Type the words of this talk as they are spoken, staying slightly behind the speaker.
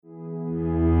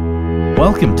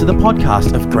Welcome to the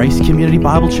podcast of Grace Community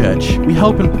Bible Church. We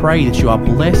hope and pray that you are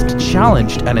blessed,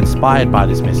 challenged, and inspired by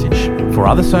this message. For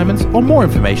other sermons or more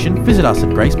information, visit us at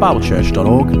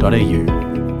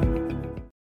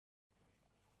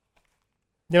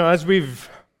gracebiblechurch.org.au. As we've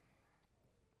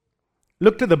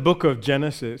looked at the book of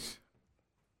Genesis,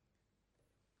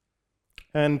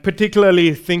 and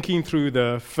particularly thinking through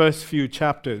the first few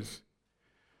chapters,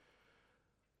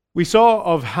 we saw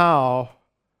of how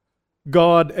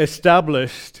God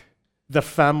established the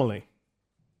family.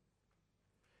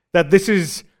 That this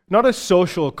is not a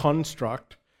social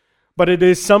construct, but it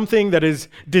is something that is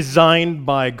designed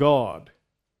by God.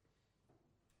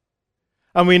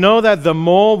 And we know that the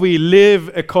more we live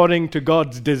according to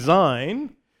God's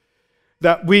design,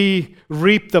 that we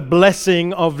reap the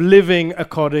blessing of living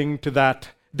according to that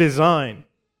design.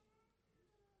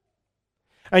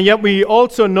 And yet we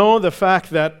also know the fact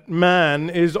that man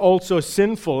is also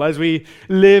sinful as we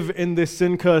live in this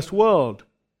sin-cursed world.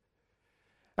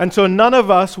 And so none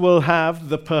of us will have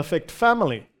the perfect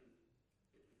family.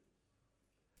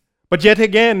 But yet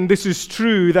again, this is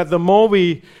true that the more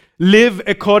we live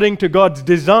according to God's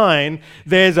design,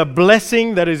 there's a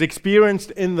blessing that is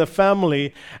experienced in the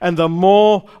family. And the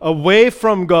more away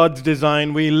from God's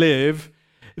design we live,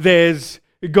 there's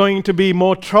going to be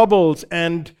more troubles,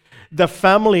 and the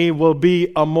family will be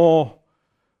a more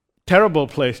terrible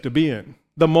place to be in,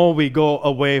 the more we go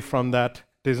away from that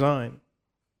design.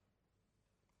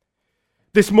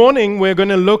 This morning, we're going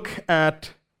to look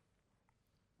at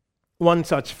one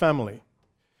such family,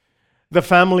 the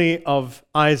family of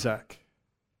Isaac.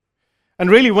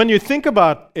 And really, when you think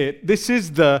about it, this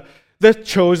is the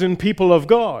chosen people of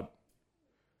God.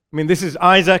 I mean, this is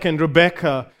Isaac and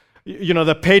Rebekah,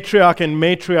 the patriarch and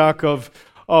matriarch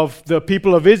of the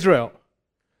people of Israel,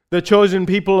 the chosen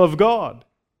people of God.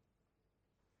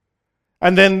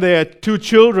 And then there are two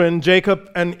children, Jacob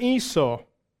and Esau.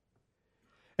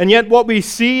 And yet what we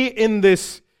see in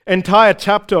this entire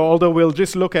chapter, although we'll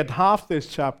just look at half this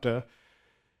chapter,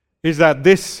 is that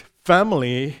this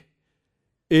family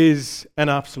is an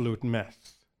absolute mess.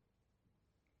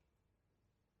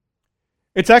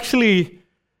 It's actually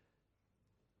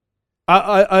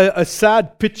a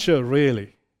sad picture,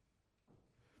 really.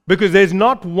 Because there's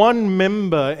not one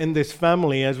member in this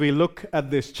family, as we look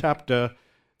at this chapter,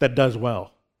 that does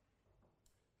well.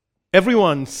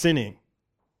 Everyone's sinning.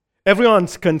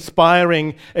 Everyone's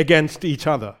conspiring against each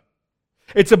other.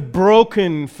 It's a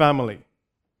broken family.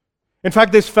 In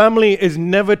fact, this family is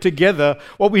never together.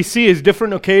 What we see is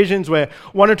different occasions where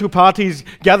one or two parties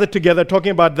gather together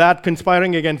talking about that,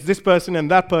 conspiring against this person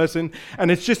and that person, and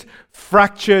it's just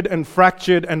fractured and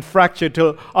fractured and fractured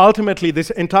till ultimately this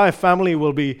entire family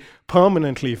will be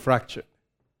permanently fractured.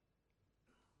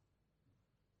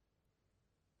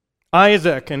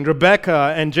 Isaac and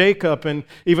Rebekah and Jacob and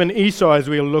even Esau, as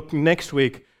we'll look next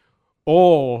week,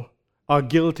 all are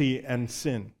guilty and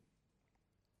sin.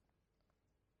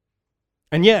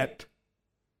 And yet,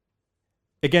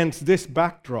 against this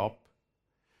backdrop,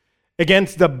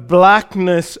 against the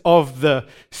blackness of the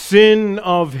sin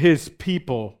of his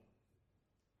people,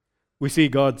 we see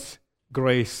God's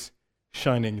grace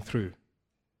shining through.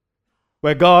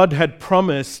 Where God had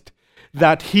promised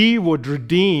that he would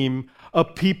redeem a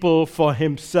people for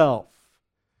himself.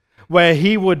 Where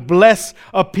he would bless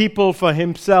a people for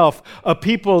himself, a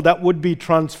people that would be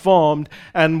transformed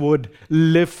and would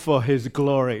live for his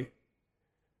glory.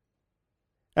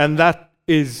 And that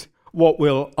is what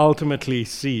we'll ultimately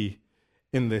see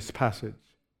in this passage.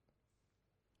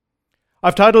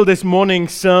 I've titled this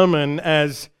morning's sermon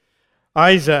as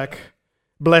Isaac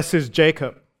Blesses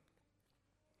Jacob.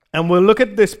 And we'll look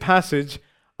at this passage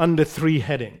under three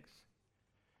headings.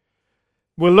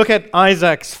 We'll look at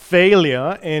Isaac's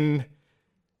failure in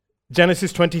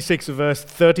Genesis 26, verse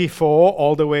 34,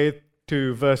 all the way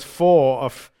to verse 4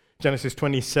 of Genesis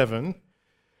 27.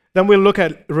 Then we'll look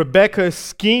at Rebekah's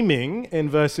scheming in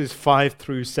verses 5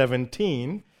 through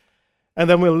 17. And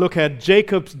then we'll look at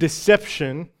Jacob's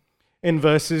deception in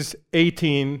verses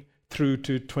 18 through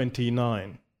to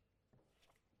 29.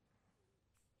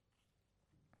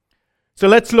 So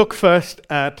let's look first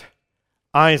at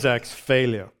Isaac's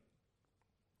failure.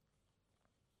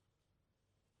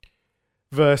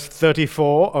 Verse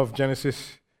 34 of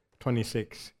Genesis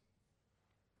 26.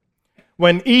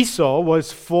 When Esau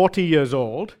was 40 years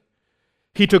old,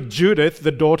 he took Judith,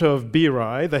 the daughter of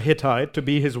Beeri the Hittite, to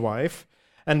be his wife,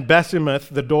 and Basemath,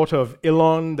 the daughter of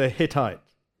Elon the Hittite.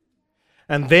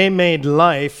 And they made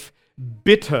life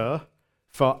bitter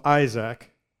for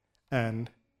Isaac and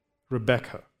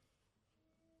Rebekah.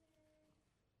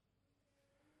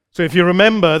 So if you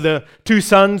remember, the two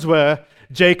sons were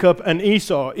Jacob and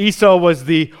Esau. Esau was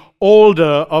the older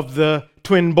of the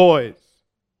twin boys.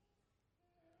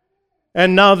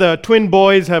 And now the twin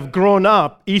boys have grown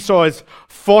up. Esau is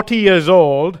 40 years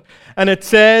old, and it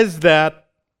says that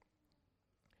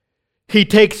he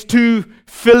takes 2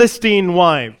 Philistine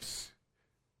wives,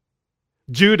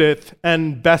 Judith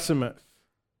and Basemath.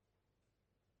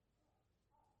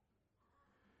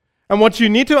 And what you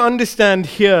need to understand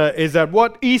here is that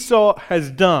what Esau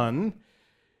has done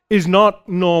is not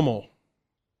normal.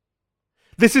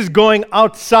 This is going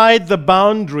outside the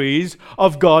boundaries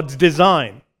of God's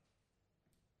design.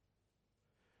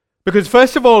 Because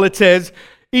first of all, it says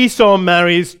Esau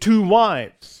marries 2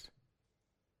 wives.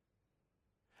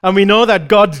 And we know that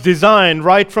God's design,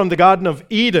 right from the Garden of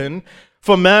Eden,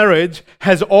 for marriage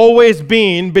has always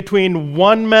been between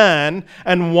one man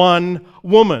and one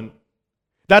woman.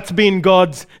 That's been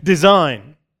God's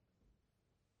design.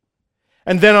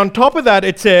 And then on top of that,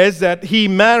 it says that he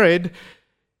married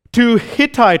 2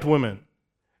 Hittite women.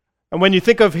 And when you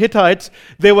think of Hittites,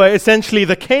 they were essentially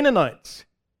the Canaanites.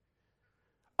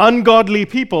 Ungodly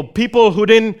people, people who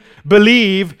didn't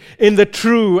believe in the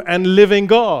true and living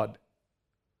God.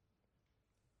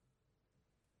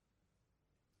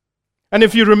 And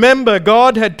if you remember,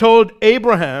 God had told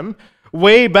Abraham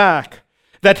way back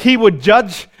that he would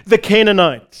judge the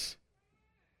Canaanites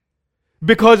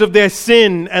because of their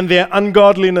sin and their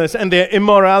ungodliness and their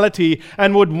immorality,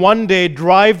 and would one day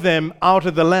drive them out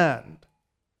of the land.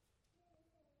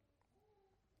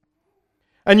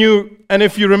 And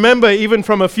if you remember, even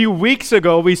from a few weeks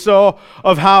ago, we saw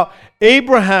of how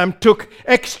Abraham took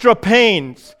extra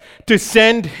pains to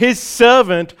send his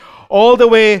servant all the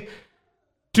way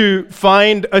to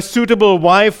find a suitable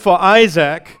wife for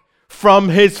Isaac from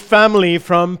his family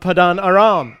from Padan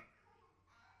Aram.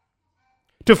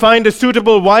 To find a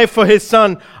suitable wife for his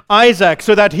son Isaac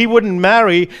so that he wouldn't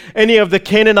marry any of the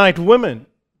Canaanite women.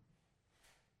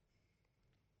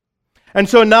 And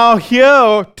so now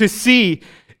here to see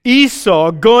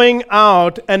Esau going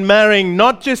out and marrying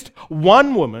not just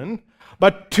one woman,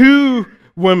 but 2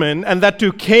 women, and that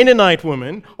 2 Canaanite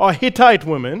women or Hittite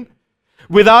women,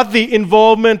 without the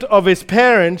involvement of his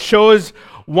parents, shows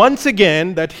once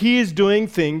again that he is doing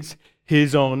things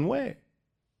his own way.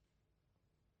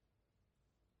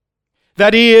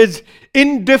 That he is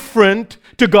indifferent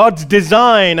to God's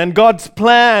design and God's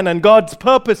plan and God's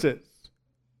purposes.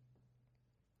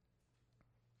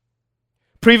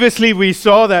 Previously, we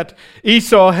saw that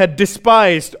Esau had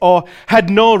despised or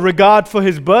had no regard for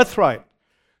his birthright.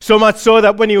 So much so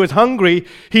that when he was hungry,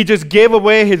 he just gave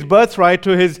away his birthright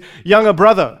to his younger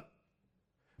brother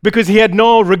because he had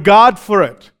no regard for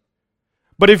it.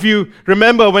 But if you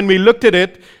remember when we looked at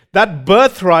it, that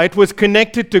birthright was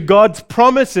connected to God's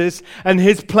promises and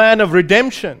his plan of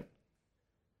redemption.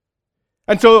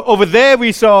 And so over there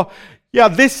we saw,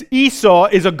 this Esau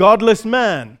is a godless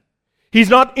man. He's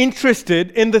not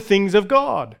interested in the things of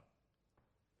God.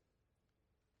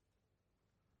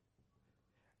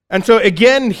 And so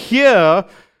again here,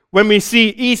 when we see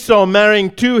Esau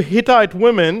marrying 2 Hittite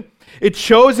women, it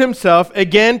shows himself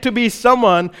again to be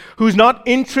someone who's not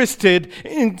interested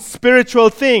in spiritual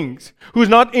things, who's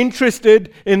not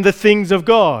interested in the things of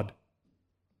God.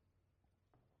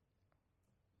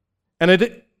 And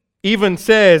it even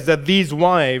says that these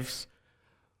wives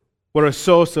were a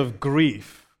source of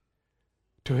grief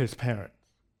to his parents.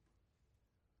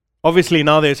 Obviously,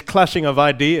 now there's clashing of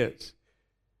ideas.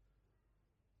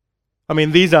 I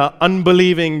mean, these are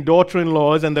unbelieving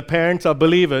daughter-in-laws and the parents are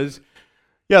believers.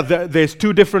 There's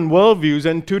 2 different worldviews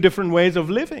and 2 different ways of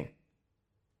living.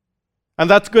 And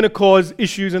that's going to cause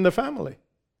issues in the family.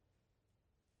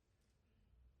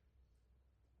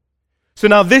 So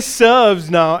now this serves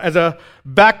now as a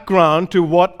background to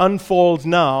what unfolds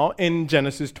now in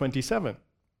Genesis 27.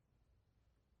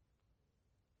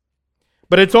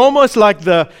 But it's almost like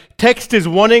the text is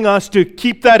wanting us to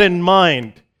keep that in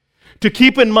mind. To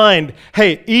keep in mind,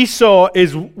 hey, Esau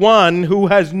is one who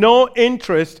has no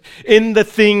interest in the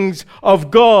things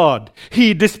of God.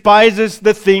 He despises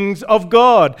the things of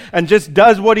God and just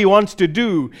does what he wants to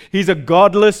do. He's a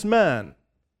godless man.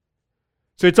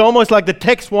 So it's almost like the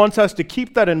text wants us to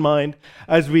keep that in mind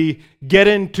as we get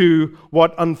into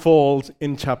what unfolds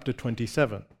in chapter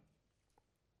 27.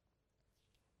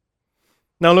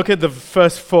 Now look at the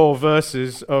first 4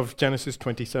 verses of Genesis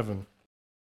 27.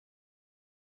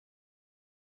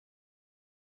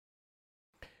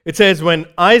 It says, when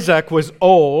Isaac was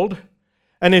old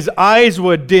and his eyes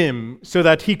were dim so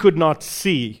that he could not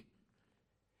see,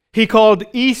 he called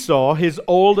Esau his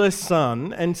older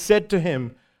son and said to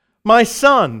him, "My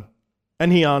son."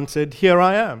 And he answered, "Here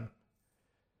I am."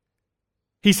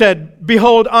 He said,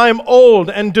 "Behold, I am old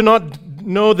and do not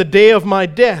know the day of my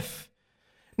death.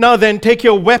 Now then, take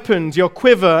your weapons, your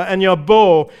quiver and your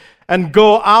bow, and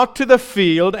go out to the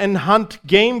field and hunt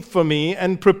game for me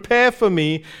and prepare for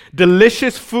me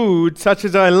delicious food such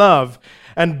as I love,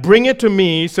 and bring it to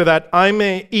me so that I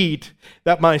may eat,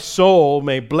 that my soul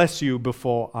may bless you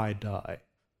before I die."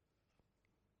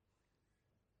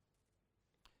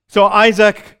 So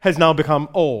Isaac has now become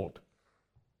old,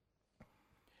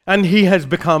 and he has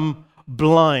become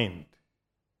blind.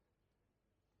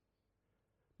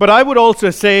 But I would also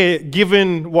say,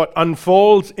 given what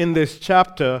unfolds in this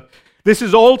chapter, this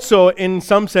is also, in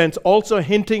some sense, also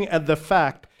hinting at the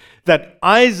fact that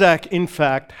Isaac, in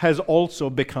fact, has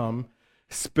also become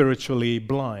spiritually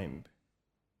blind.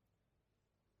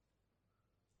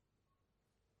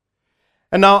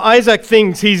 And now Isaac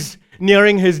thinks he's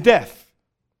nearing his death.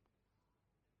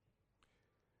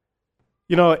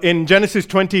 You know, in Genesis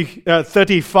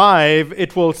 35,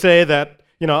 it will say that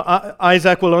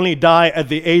Isaac will only die at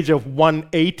the age of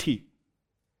 180.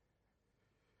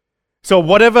 So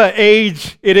whatever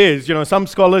age it is, some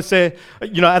scholars say,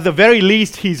 at the very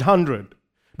least he's 100.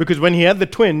 Because when he had the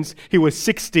twins, he was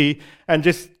 60, and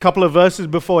just a couple of verses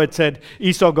before it said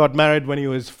Esau got married when he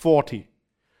was 40.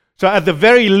 So at the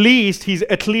very least, he's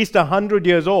at least 100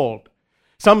 years old.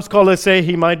 Some scholars say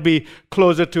he might be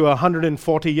closer to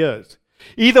 140 years.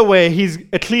 Either way, he's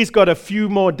at least got a few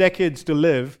more decades to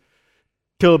live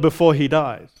till before he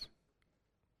dies.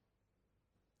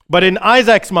 But in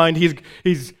Isaac's mind,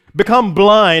 he's become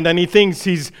blind and he thinks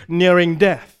he's nearing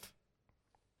death.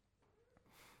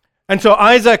 And so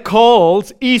Isaac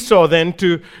calls Esau then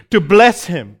to bless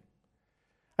him.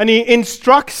 And he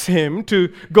instructs him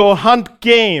to go hunt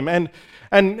game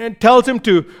and tells him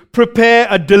to prepare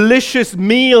a delicious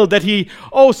meal that he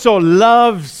also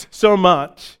loves so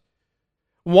much.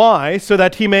 Why? So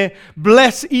that he may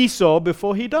bless Esau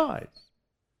before he dies.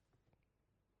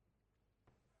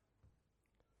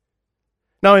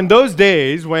 Now, in those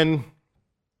days, when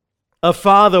a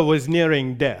father was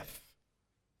nearing death,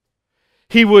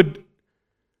 he would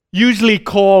usually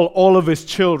call all of his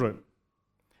children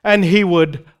and he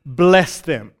would bless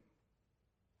them.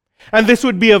 And this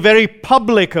would be a very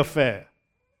public affair.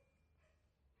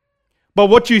 But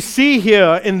what you see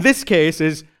here in this case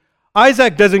is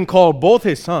Isaac doesn't call both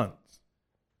his sons.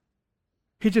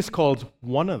 He just calls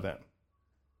one of them.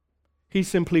 He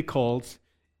simply calls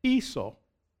Esau.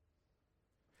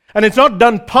 And it's not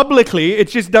done publicly,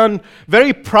 it's just done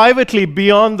very privately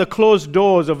beyond the closed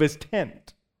doors of his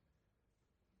tent.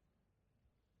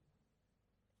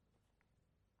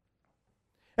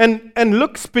 And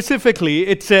look specifically,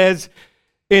 it says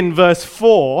in verse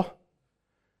 4,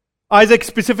 Isaac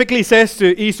specifically says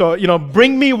to Esau,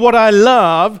 bring me what I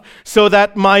love so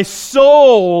that my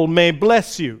soul may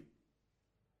bless you.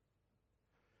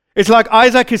 It's like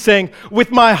Isaac is saying,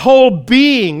 with my whole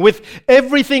being, with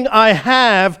everything I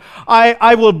have,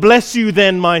 I will bless you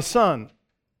then, my son.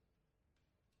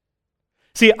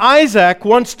 See, Isaac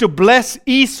wants to bless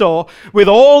Esau with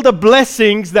all the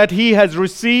blessings that he has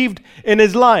received in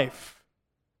his life.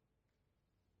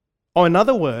 Or in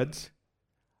other words,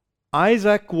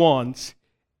 Isaac wants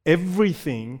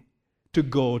everything to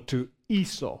go to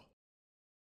Esau.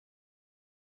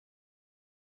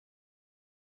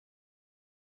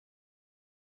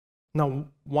 Now,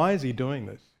 why is he doing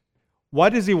this? Why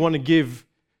does he want to give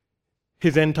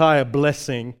his entire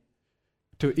blessing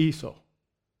to Esau?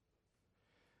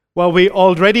 Well, we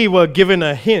already were given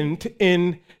a hint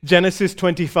in Genesis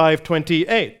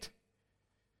 25:28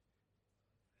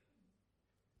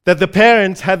 that the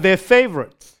parents had their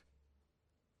favorites.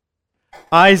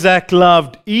 Isaac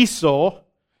loved Esau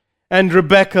and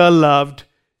Rebekah loved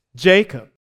Jacob.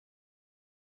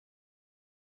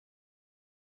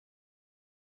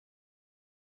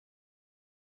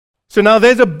 So now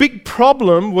there's a big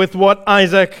problem with what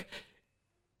Isaac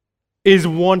is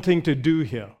wanting to do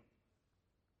here.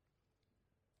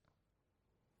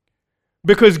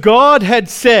 Because God had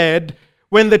said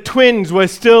when the twins were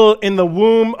still in the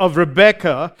womb of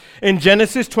Rebekah in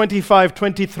Genesis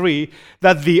 25:23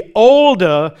 that the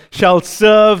older shall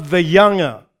serve the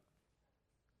younger.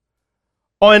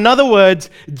 Or in other words,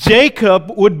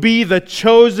 Jacob would be the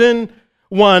chosen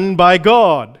one by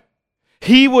God.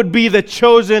 He would be the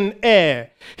chosen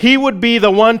heir. He would be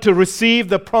the one to receive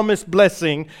the promised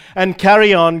blessing and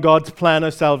carry on God's plan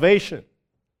of salvation.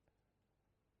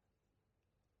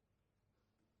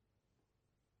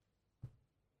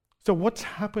 So what's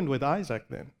happened with Isaac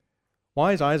then?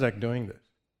 Why is Isaac doing this?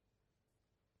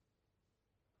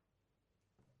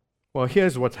 Well,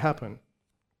 here's what's happened.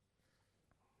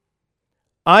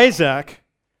 Isaac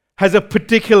has a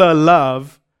particular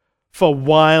love for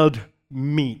wild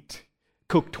meat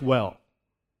cooked well.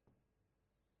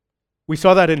 We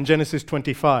saw that in Genesis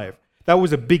 25. That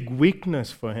was a big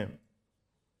weakness for him.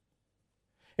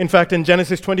 In fact, in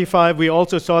Genesis 25, we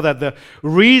also saw that the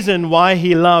reason why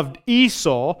he loved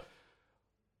Esau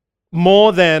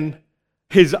more than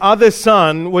his other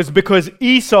son was because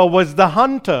Esau was the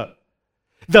hunter,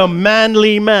 the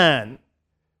manly man.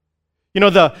 You know,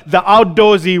 the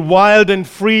outdoorsy, wild and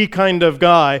free kind of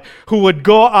guy who would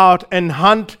go out and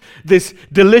hunt this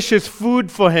delicious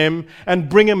food for him and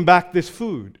bring him back this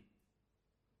food.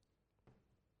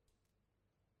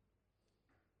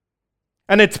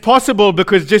 And it's possible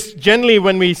because just generally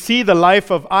when we see the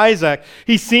life of Isaac,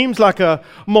 he seems like a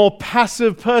more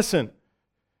passive person.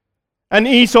 And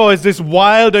Esau is this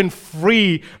wild and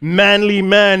free, manly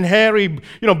man, hairy,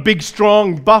 big,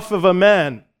 strong, buff of a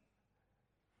man.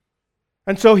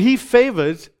 And so he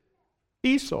favors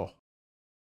Esau.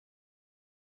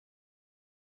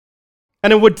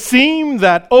 And it would seem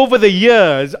that over the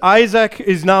years, Isaac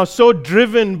is now so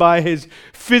driven by his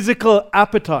physical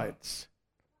appetites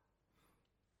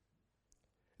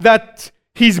that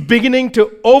he's beginning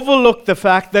to overlook the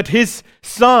fact that his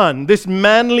son, this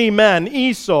manly man,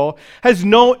 Esau, has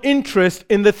no interest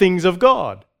in the things of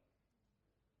God.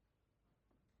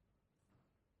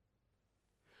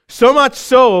 So much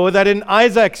so that in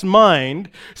Isaac's mind,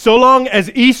 so long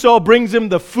as Esau brings him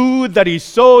the food that he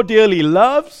so dearly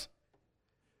loves,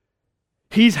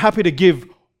 he's happy to give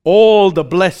all the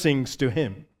blessings to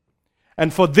him.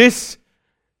 And for this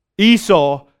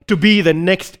Esau to be the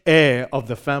next heir of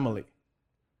the family.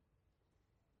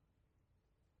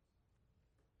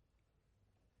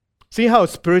 See how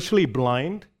spiritually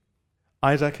blind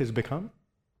Isaac has become?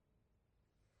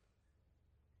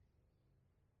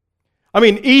 I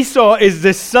mean, Esau is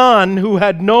the son who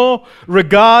had no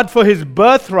regard for his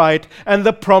birthright and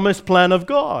the promised plan of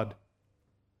God.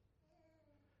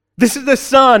 This is the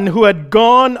son who had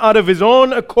gone out of his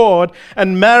own accord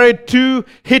and married two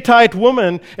Hittite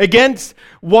women against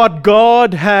what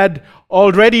God had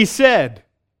already said.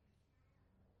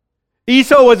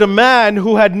 Esau was a man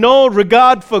who had no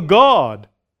regard for God.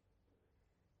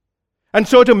 And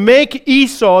so to make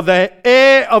Esau the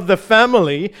heir of the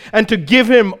family and to give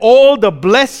him all the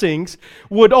blessings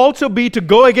would also be to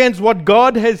go against what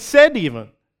God has said even.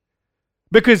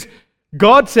 Because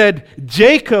God said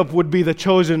Jacob would be the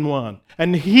chosen one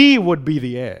and he would be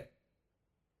the heir.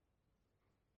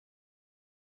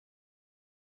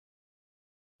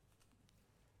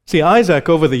 See, Isaac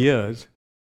over the years,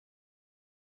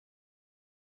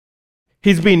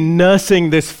 he's been nursing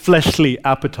this fleshly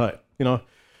appetite.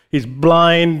 He's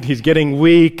blind, he's getting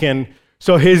weak, and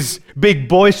so his big,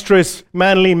 boisterous,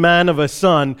 manly man of a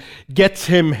son gets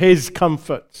him his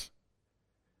comforts.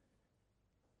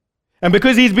 And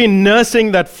because he's been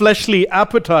nursing that fleshly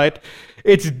appetite,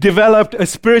 it's developed a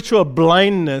spiritual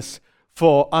blindness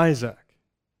for Isaac.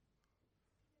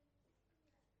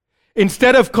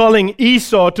 Instead of calling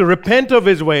Esau to repent of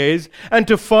his ways and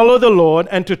to follow the Lord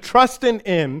and to trust in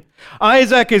him,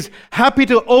 Isaac is happy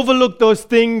to overlook those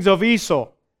things of Esau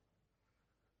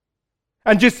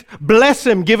and just bless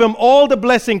him, give him all the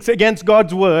blessings against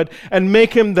God's word and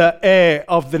make him the heir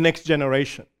of the next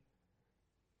generation.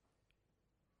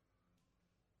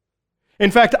 In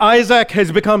fact, Isaac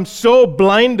has become so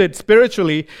blinded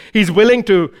spiritually, he's willing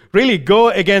to really go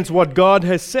against what God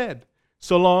has said,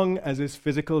 so long as his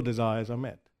physical desires are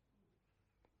met.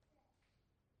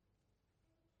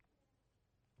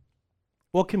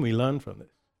 What can we learn from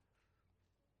this?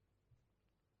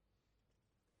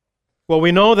 Well,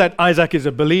 we know that Isaac is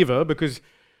a believer because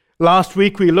last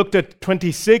week we looked at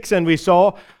 26 and we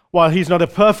saw while he's not a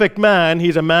perfect man,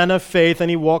 he's a man of faith and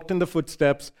he walked in the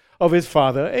footsteps of his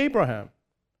father Abraham.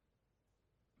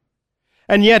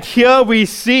 And yet here we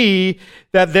see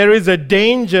that there is a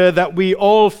danger that we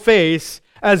all face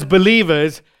as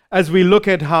believers as we look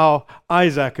at how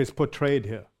Isaac is portrayed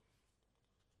here.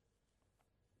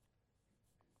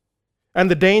 And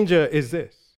the danger is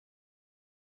this.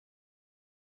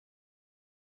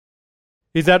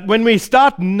 Is that when we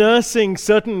start nursing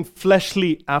certain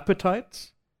fleshly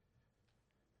appetites,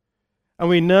 and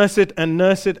we nurse it and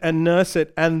nurse it and nurse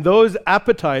it, and those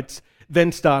appetites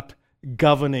then start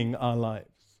governing our lives.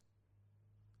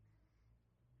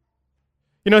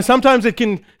 Sometimes it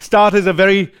can start as a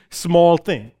very small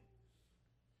thing.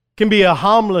 It can be a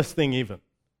harmless thing even.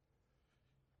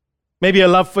 Maybe a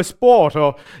love for sport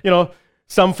or,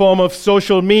 some form of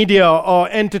social media or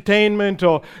entertainment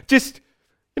or just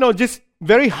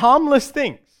very harmless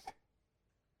things.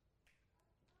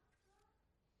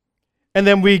 And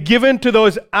then we give in to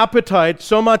those appetites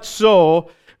so much so,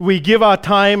 we give our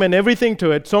time and everything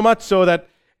to it, so much so that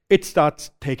it starts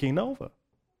taking over.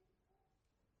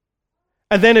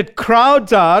 And then it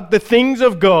crowds out the things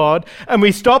of God, and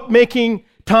we stop making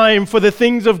time for the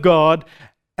things of God,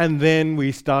 and then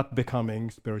we start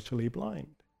becoming spiritually blind.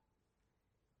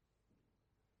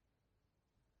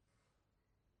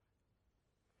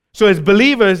 So as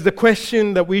believers, the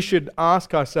question that we should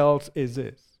ask ourselves is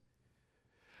this: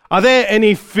 are there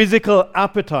any physical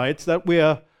appetites that we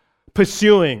are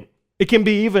pursuing? It can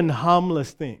be even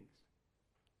harmless things.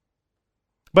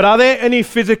 But are there any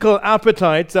physical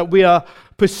appetites that we are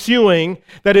pursuing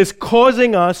that is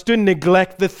causing us to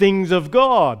neglect the things of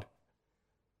God?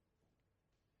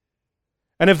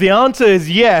 And if the answer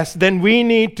is yes, then we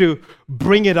need to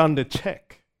bring it under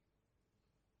check.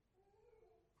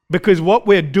 Because what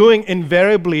we're doing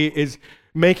invariably is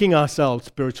making ourselves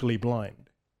spiritually blind.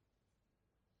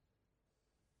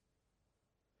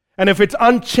 And if it's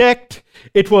unchecked,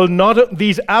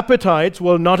 these appetites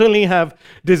will not only have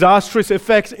disastrous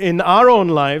effects in our own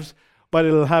lives, but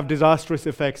it'll have disastrous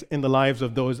effects in the lives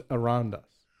of those around us.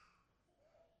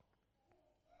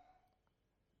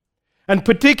 And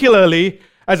particularly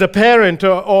as a parent,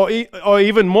 or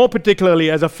even more particularly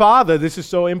as a father, this is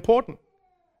so important.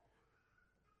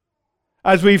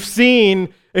 As we've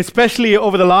seen, especially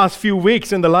over the last few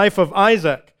weeks in the life of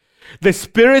Isaac, the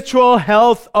spiritual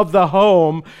health of the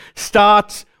home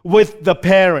starts with the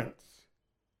parents,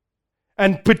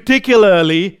 and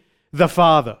particularly the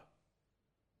father.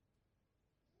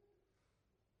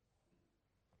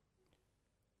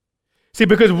 See,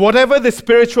 because whatever the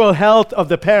spiritual health of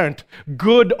the parent,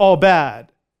 good or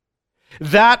bad,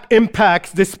 that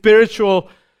impacts the spiritual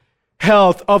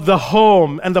health of the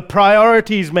home and the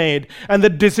priorities made and the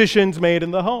decisions made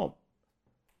in the home.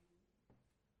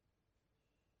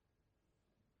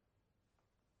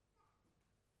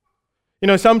 You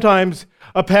know, sometimes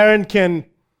a parent can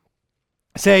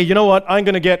say, you know what, I'm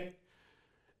going to get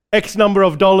X number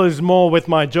of dollars more with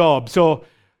my job. So,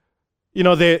 you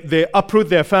know, they uproot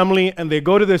their family and they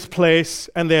go to this place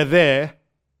and they're there,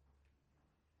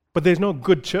 but there's no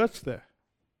good church there.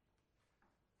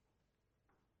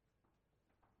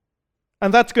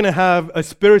 And that's going to have a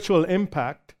spiritual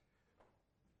impact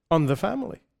on the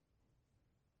family.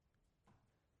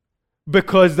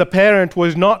 Because the parent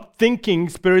was not thinking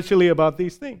spiritually about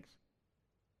these things.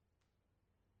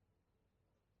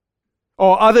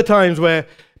 Or other times where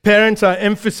parents are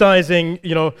emphasizing,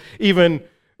 even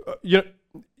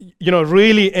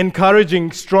really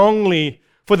encouraging strongly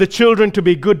for the children to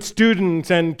be good students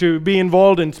and to be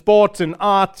involved in sports and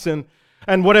arts and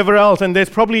whatever else. And there's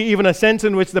probably even a sense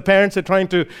in which the parents are trying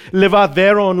to live out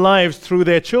their own lives through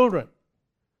their children.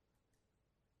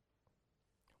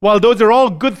 While those are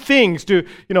all good things to,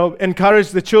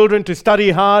 encourage the children to study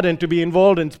hard and to be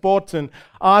involved in sports and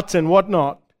arts and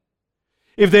whatnot,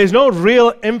 if there's no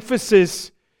real emphasis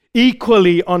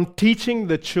equally on teaching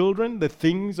the children the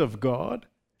things of God,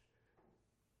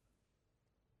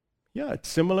 it's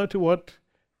similar to what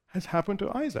has happened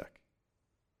to Isaac.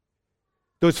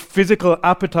 Those physical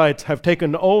appetites have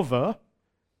taken over,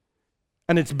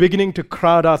 and it's beginning to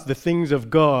crowd out the things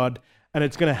of God, and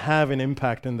it's going to have an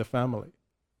impact in the family.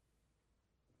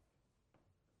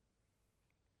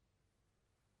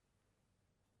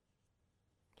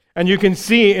 And you can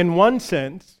see in one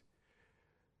sense,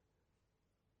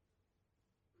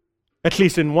 at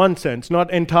least in one sense, not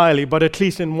entirely, but at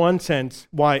least in one sense,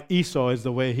 why Esau is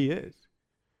the way he is.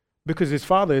 Because his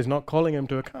father is not calling him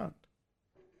to account.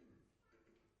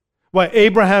 Why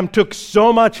Abraham took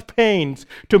so much pains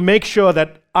to make sure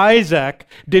that Isaac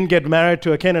didn't get married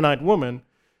to a Canaanite woman.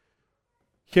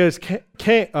 Here's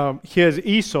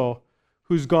Esau,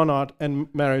 who's gone out and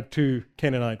married two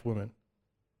Canaanite women.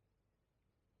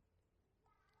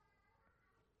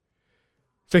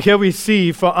 So here we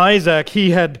see for Isaac,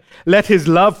 he had let his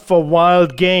love for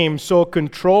wild game so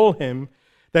control him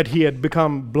that he had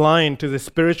become blind to the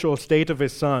spiritual state of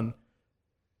his son.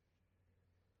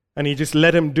 And he just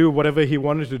let him do whatever he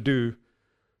wanted to do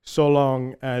so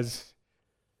long as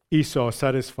Esau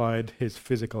satisfied his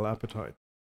physical appetite.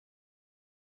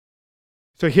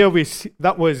 So here we see,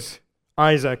 that was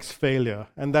Isaac's failure.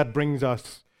 And that brings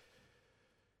us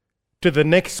to the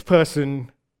next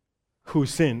person who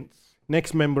sins.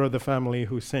 Next member of the family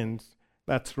who sins,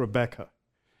 that's Rebekah.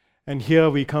 And here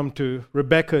we come to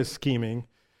Rebekah's scheming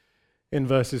in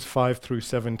verses 5 through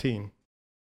 17.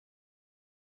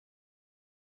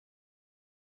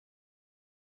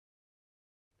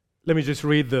 Let me just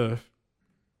read the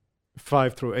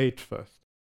 5 through 8 first.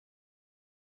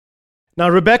 Now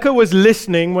Rebekah was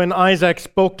listening when Isaac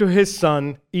spoke to his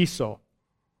son Esau.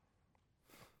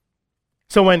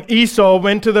 So when Esau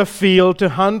went to the field to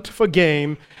hunt for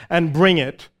game and bring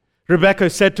it, Rebekah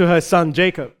said to her son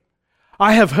Jacob,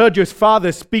 I have heard your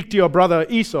father speak to your brother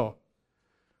Esau.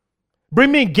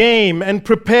 Bring me game and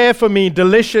prepare for me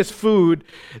delicious food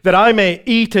that I may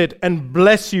eat it and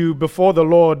bless you before the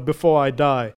Lord before I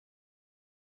die.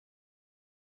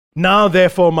 Now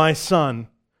therefore, my son,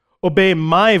 obey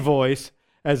my voice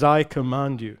as I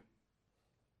command you.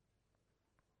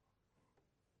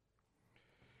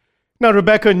 Now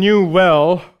Rebekah knew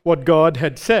well what God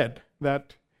had said,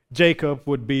 that Jacob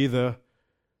would be the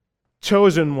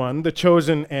chosen one, the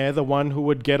chosen heir, the one who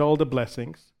would get all the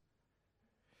blessings,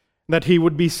 that he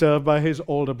would be served by his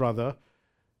older brother,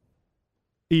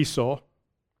 Esau.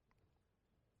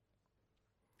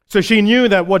 So she knew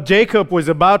that what Jacob was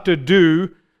about to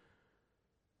do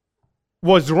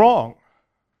was wrong.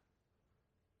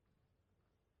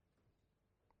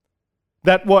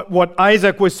 That what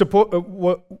Isaac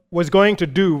was going to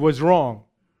do was wrong.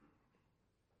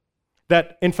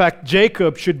 That, in fact,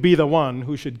 Jacob should be the one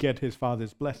who should get his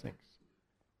father's blessings.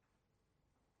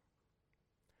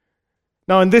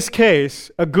 Now, in this case,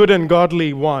 a good and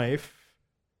godly wife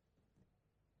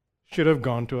should have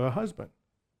gone to her husband.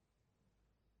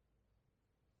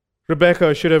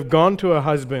 Rebekah should have gone to her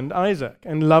husband, Isaac,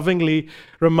 and lovingly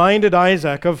reminded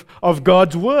Isaac of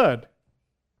God's word.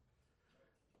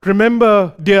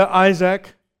 Remember, dear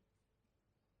Isaac,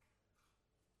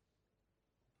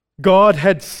 God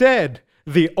had said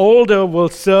the older will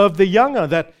serve the younger,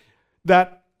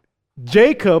 that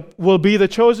Jacob will be the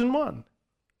chosen one.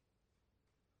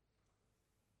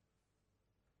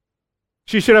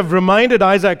 She should have reminded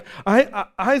Isaac,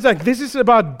 Isaac, this is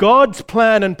about God's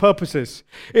plan and purposes.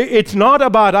 It's not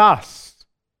about us.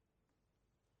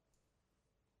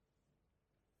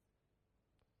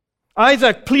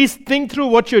 Isaac, please think through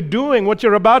what you're doing, what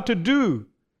you're about to do.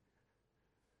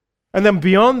 And then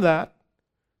beyond that,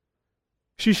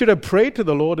 she should have prayed to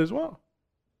the Lord as well.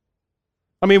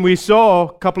 I mean, we saw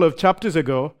a couple of chapters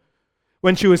ago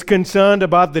when she was concerned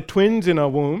about the twins in her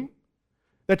womb,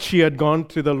 that she had gone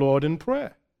to the Lord in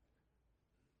prayer.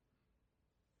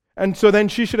 And so then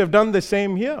she should have done the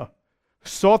same here,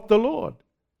 sought the Lord.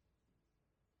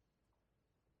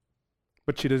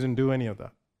 But she doesn't do any of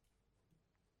that.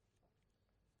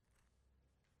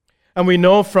 And we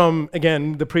know from,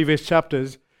 again, the previous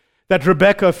chapters, that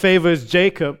Rebekah favors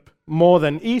Jacob more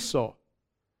than Esau.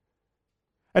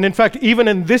 And in fact, even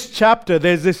in this chapter,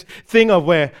 there's this thing of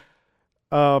where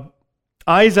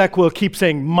Isaac will keep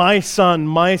saying, my son,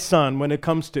 when it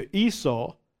comes to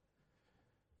Esau.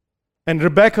 And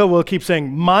Rebekah will keep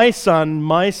saying, my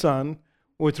son,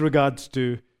 with regards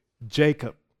to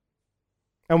Jacob.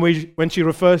 And when she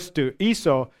refers to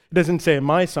Esau, it doesn't say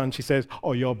my son, she says,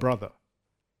 oh, your brother.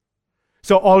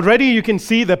 So already you can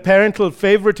see the parental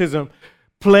favoritism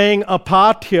playing a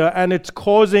part here, and it's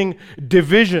causing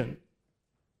division.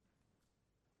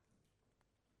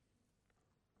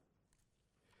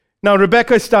 Now,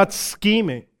 Rebekah starts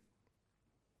scheming.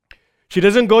 She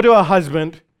doesn't go to her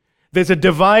husband. There's a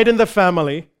divide in the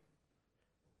family.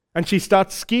 And she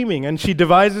starts scheming, and she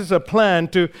devises a plan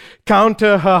to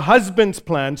counter her husband's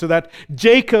plan so that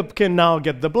Jacob can now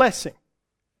get the blessing.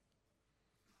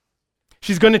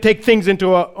 She's going to take things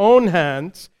into her own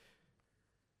hands,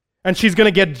 and she's going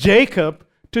to get Jacob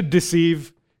to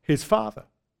deceive his father.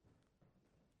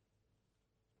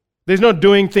 There's no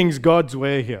doing things God's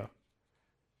way here.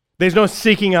 There's no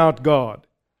seeking out God.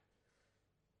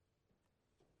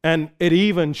 And it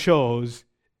even shows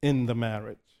in the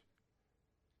marriage.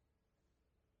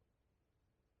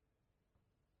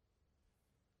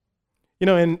 You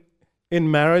know, in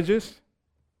marriages,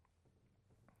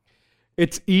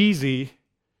 it's easy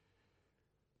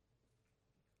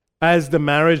as the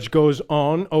marriage goes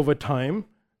on over time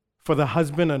for the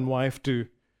husband and wife to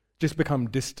just become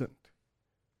distant.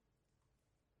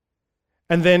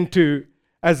 And then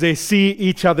as they see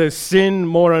each other sin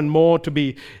more and more, to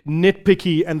be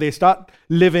nitpicky, and they start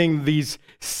living these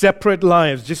separate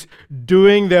lives, just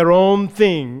doing their own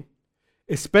thing,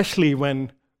 especially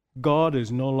when God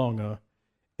is no longer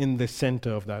in the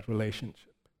center of that relationship.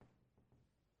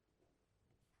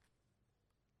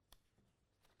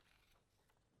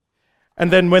 And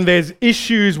then when there's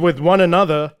issues with one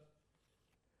another,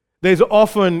 there's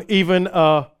often even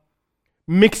a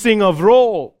mixing of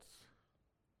roles,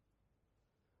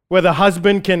 where the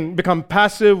husband can become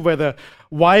passive, where the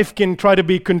wife can try to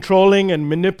be controlling and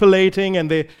manipulating,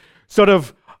 and they sort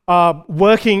of are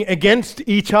working against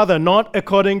each other, not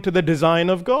according to the design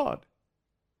of God.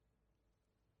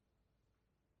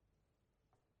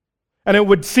 And it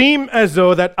would seem as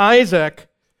though that Isaac,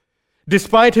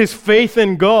 despite his faith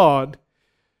in God,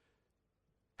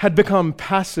 had become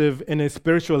passive in his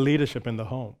spiritual leadership in the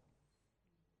home.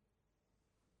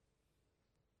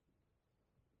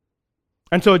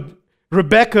 And so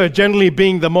Rebecca, generally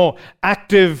being the more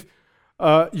active,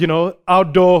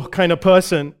 outdoor kind of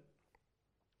person,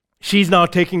 she's now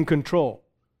taking control.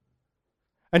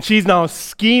 And she's now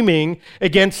scheming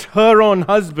against her own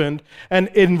husband and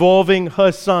involving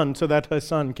her son so that her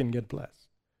son can get blessed.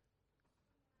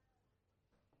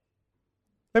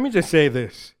 Let me just say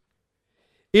this.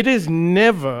 It is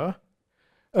never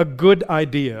a good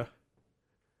idea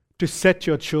to set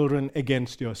your children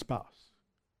against your spouse.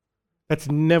 That's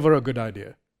never a good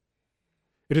idea.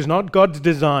 It is not God's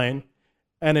design,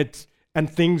 and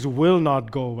things will not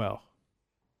go well.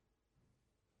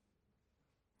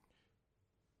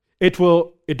 It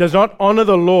does not honor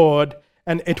the Lord,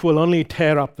 and it will only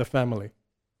tear up the family.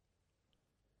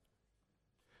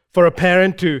 For a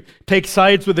parent to take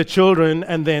sides with the children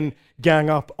and then gang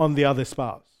up on the other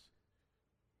spouse.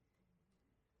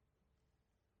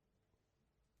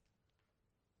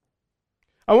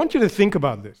 I want you to think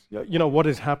about this, what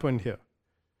has happened here.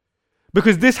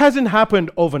 Because this hasn't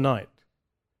happened overnight.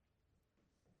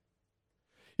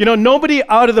 Nobody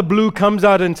out of the blue comes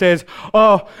out and says,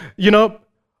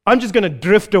 I'm just going to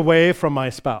drift away from my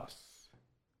spouse.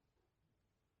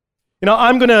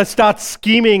 I'm going to start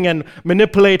scheming and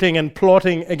manipulating and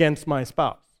plotting against my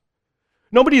spouse.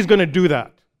 Nobody's going to do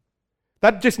that.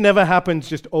 That just never happens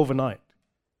just overnight.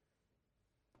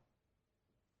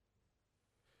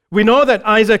 We know that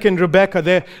Isaac and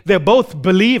Rebekah, they're both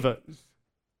believers.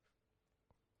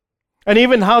 And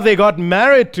even how they got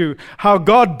married to, how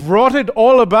God brought it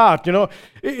all about,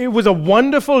 it was a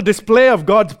wonderful display of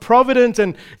God's providence,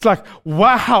 and it's like,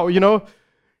 wow,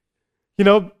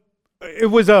 it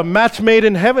was a match made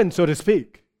in heaven, so to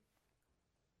speak.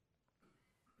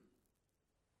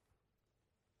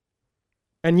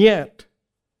 And yet,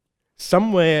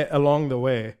 somewhere along the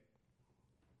way,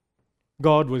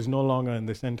 God was no longer in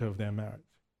the center of their marriage.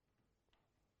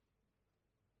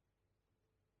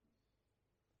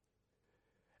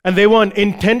 And they weren't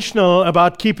intentional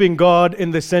about keeping God in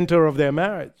the center of their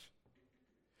marriage.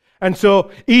 And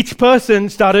so each person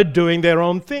started doing their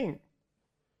own thing.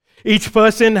 Each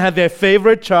person had their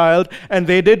favorite child, and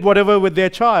they did whatever with their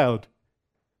child.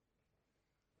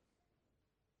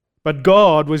 But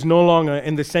God was no longer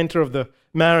in the center of the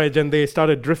marriage, and they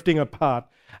started drifting apart.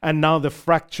 And now the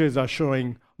fractures are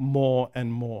showing more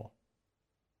and more.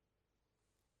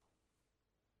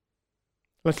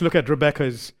 Let's look at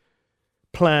Rebekah's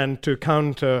plan to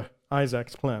counter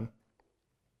Isaac's plan.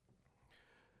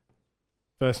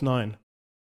 Verse 9.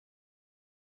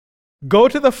 Go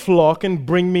to the flock and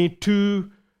bring me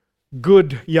 2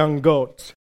 good young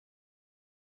goats,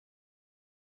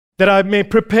 that I may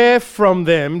prepare from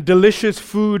them delicious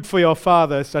food for your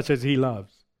father, such as he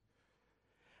loves.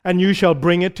 And you shall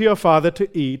bring it to your father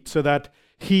to eat, so that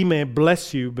he may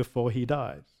bless you before he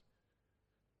dies.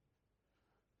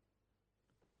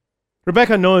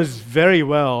 Rebekah knows very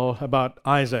well about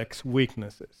Isaac's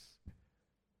weaknesses.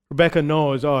 Rebekah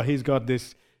knows, he's got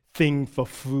this thing for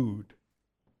food.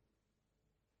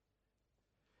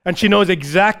 And she knows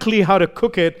exactly how to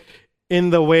cook it in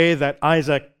the way that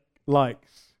Isaac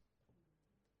likes.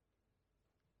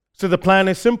 So the plan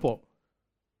is simple.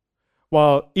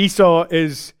 While Esau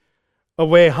is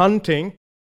away hunting,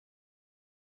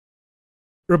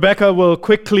 Rebekah will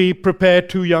quickly prepare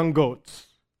 2 young goats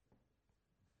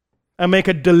and make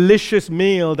a delicious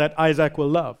meal that Isaac will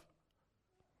love,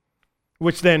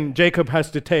 which then Jacob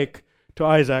has to take to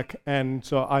Isaac, and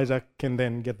so Isaac can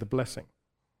then get the blessing.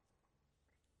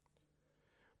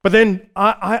 But then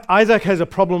Isaac has a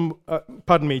problem,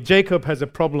 Jacob has a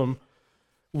problem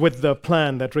with the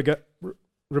plan that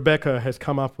Rebekah has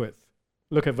come up with.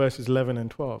 Look at verses 11 and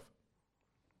 12.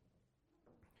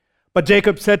 But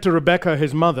Jacob said to Rebekah,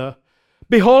 his mother,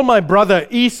 Behold, my brother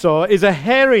Esau is a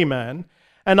hairy man,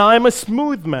 and I am a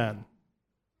smooth man.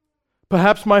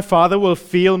 Perhaps my father will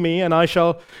feel me, and I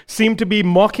shall seem to be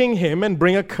mocking him and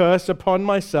bring a curse upon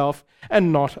myself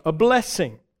and not a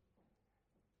blessing.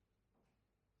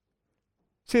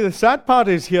 See, the sad part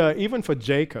is here, even for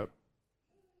Jacob.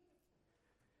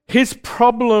 His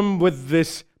problem with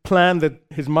this plan that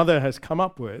his mother has come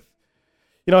up with,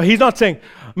 he's not saying,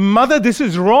 Mother, this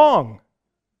is wrong.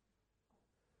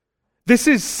 This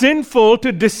is sinful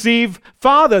to deceive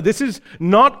Father. This is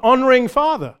not honoring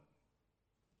Father.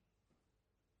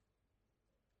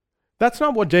 That's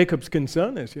not what Jacob's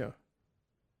concern is here.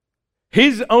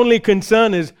 His only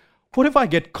concern is, what if I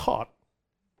get caught?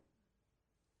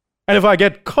 And if I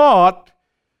get caught,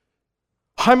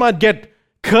 I might get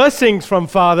cursings from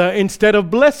Father instead of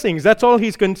blessings. That's all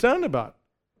he's concerned about.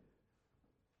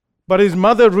 But his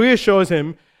mother reassures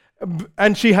him,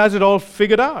 and she has it all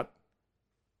figured out.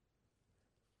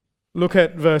 Look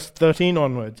at verse 13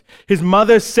 onwards. His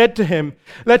mother said to him,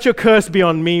 "Let your curse be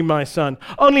on me, my son.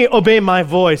 Only obey my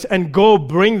voice and go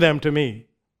bring them to me."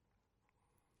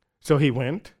 So he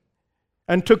went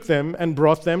and took them and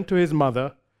brought them to his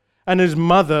mother, and his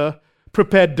mother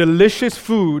prepared delicious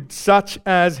food such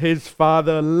as his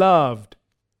father loved.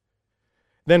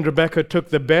 Then Rebekah took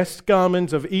the best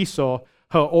garments of Esau,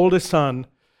 her older son,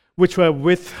 which were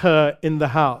with her in the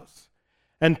house,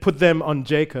 and put them on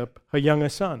Jacob, her younger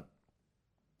son.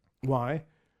 Why?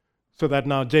 So that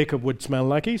now Jacob would smell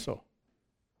like Esau.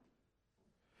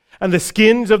 And the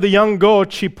skins of the young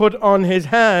goat she put on his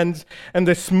hands and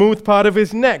the smooth part of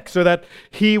his neck, so that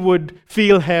he would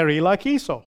feel hairy like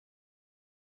Esau.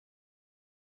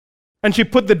 And she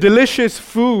put the delicious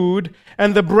food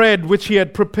and the bread which he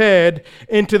had prepared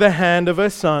into the hand of her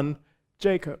son,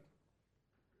 Jacob.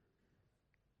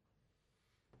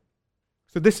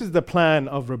 So this is the plan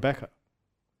of Rebekah.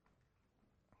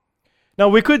 Now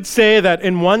we could say that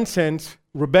in one sense,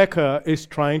 Rebekah is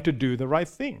trying to do the right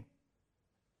thing.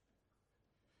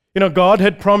 God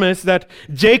had promised that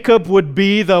Jacob would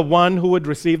be the one who would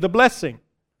receive the blessing.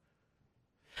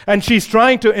 And she's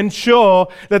trying to ensure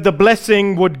that the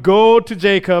blessing would go to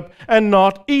Jacob and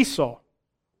not Esau.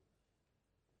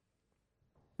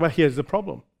 But here's the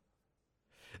problem.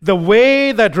 The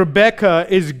way that Rebekah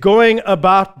is going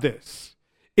about this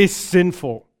is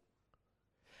sinful.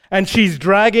 And she's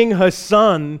dragging her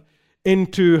son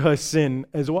into her sin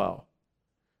as well,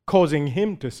 causing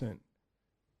him to sin.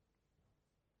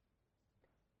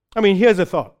 Here's a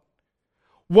thought.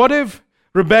 What if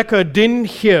Rebekah didn't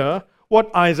hear what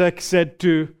Isaac said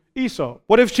to Esau?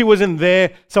 What if she wasn't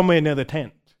there somewhere near the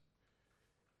tent?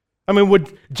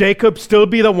 Would Jacob still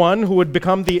be the one who would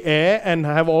become the heir and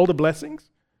have all the blessings?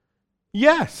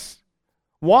 Yes.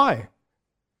 Why?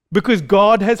 Because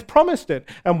God has promised it,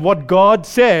 and what God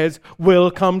says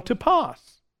will come to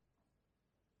pass.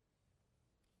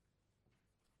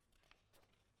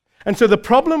 And so the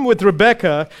problem with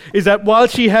Rebekah is that while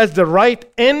she has the right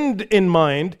end in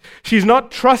mind, she's not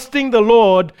trusting the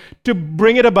Lord to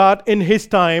bring it about in His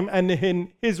time and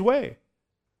in His way.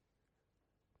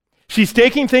 She's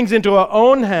taking things into her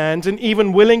own hands and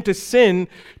even willing to sin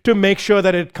to make sure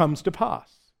that it comes to pass.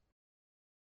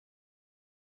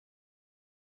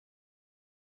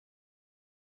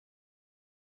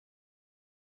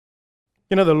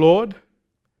 The Lord,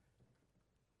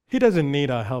 He doesn't need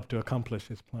our help to accomplish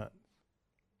His plan.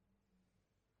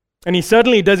 And He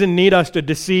certainly doesn't need us to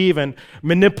deceive and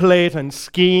manipulate and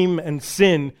scheme and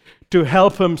sin to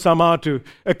help Him somehow to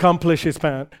accomplish His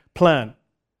plan.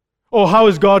 Oh, how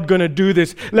is God going to do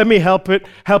this? Let me help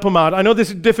Him out. I know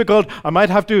this is difficult. I might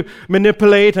have to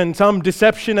manipulate and some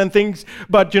deception and things,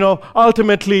 but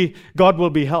ultimately God will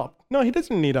be helped. No, He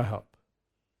doesn't need our help.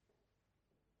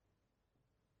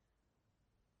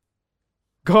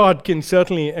 God can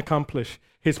certainly accomplish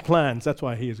His plans. That's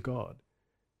why He is God.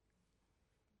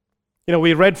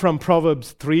 We read from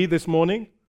Proverbs 3 this morning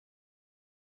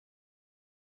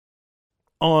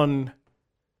on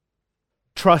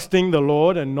trusting the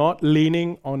Lord and not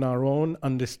leaning on our own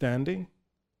understanding.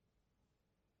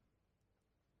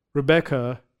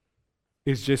 Rebekah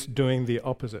is just doing the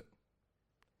opposite.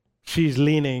 She's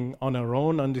leaning on her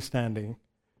own understanding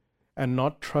and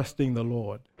not trusting the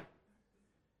Lord.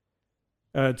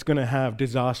 It's going to have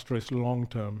disastrous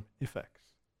long-term effects.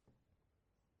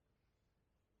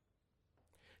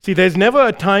 See, there's never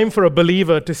a time for a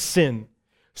believer to sin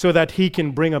so that he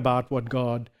can bring about what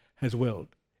God has willed.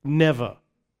 Never.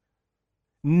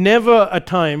 Never a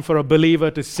time for a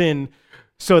believer to sin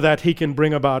so that he can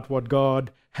bring about what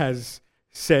God has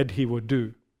said He would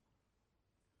do.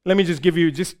 Let me just give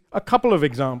you just a couple of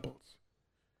examples.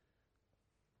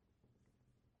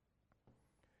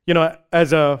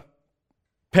 As a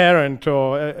parent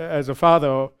or as a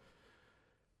father,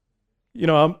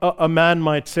 a man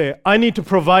might say, I need to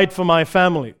provide for my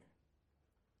family.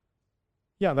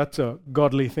 Yeah, that's a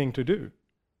godly thing to do.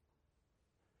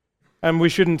 And we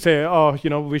shouldn't say,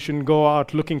 we shouldn't go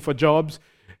out looking for jobs.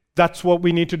 That's what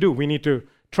we need to do. We need to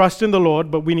trust in the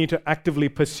Lord, but we need to actively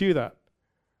pursue that.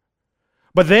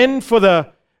 But then for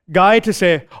the guy to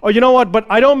say, but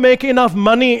I don't make enough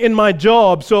money in my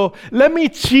job, so let me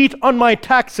cheat on my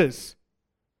taxes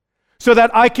so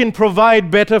that I can provide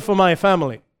better for my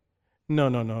family.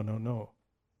 No.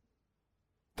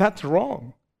 That's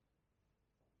wrong.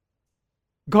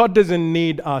 God doesn't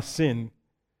need our sin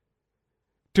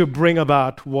to bring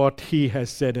about what He has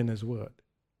said in His Word.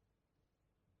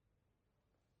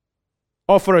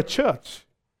 Or for a church,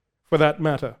 for that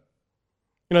matter.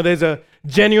 There's a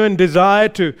genuine desire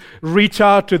to reach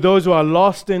out to those who are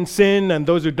lost in sin and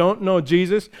those who don't know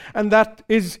Jesus, and that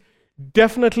is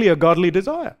definitely a godly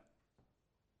desire.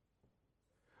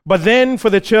 But then for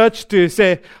the church to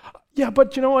say, yeah,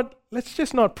 but you know what? Let's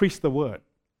just not preach the word.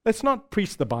 Let's not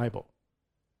preach the Bible.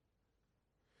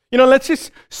 Let's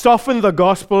just soften the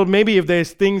gospel. Maybe if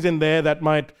there's things in there that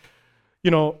might,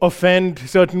 offend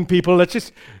certain people, let's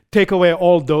just take away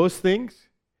all those things.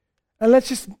 And let's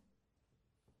just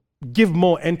give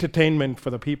more entertainment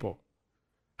for the people.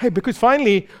 Hey, because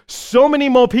finally, so many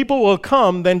more people will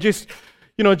come than just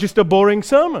a boring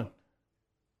sermon.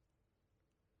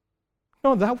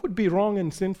 No, that would be wrong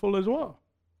and sinful as well.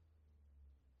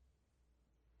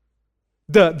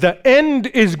 The end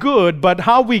is good, but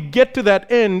how we get to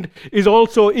that end is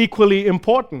also equally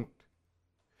important.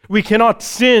 We cannot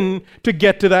sin to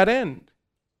get to that end.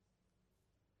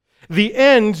 The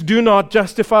ends do not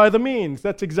justify the means.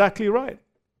 That's exactly right.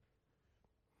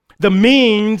 The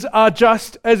means are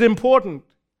just as important.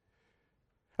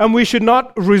 And we should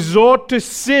not resort to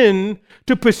sin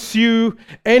to pursue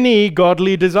any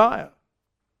godly desire.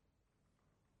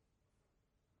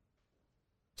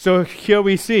 So here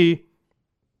we see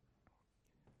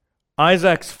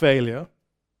Isaac's failure.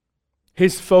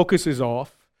 His focus is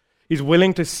off. He's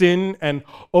willing to sin and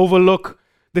overlook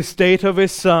the state of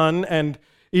his son and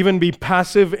even be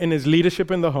passive in his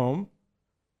leadership in the home,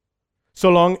 so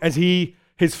long as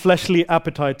his fleshly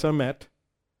appetites are met.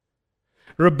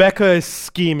 Rebecca is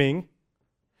scheming.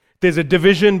 There's a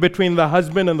division between the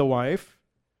husband and the wife.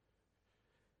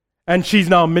 And she's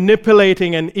now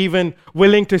manipulating and even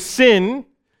willing to sin,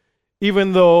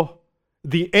 even though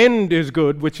the end is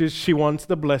good, which is she wants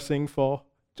the blessing for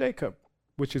Jacob,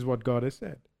 which is what God has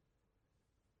said.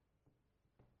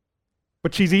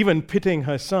 But she's even pitting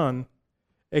her son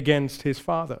against his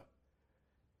father.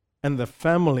 And the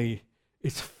family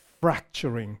is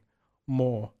fracturing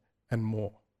more and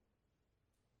more.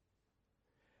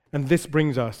 And this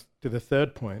brings us to the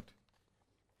third point,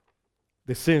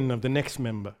 the sin of the next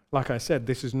member. Like I said,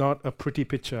 this is not a pretty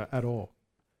picture at all.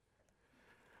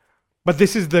 But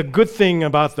this is the good thing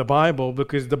about the Bible,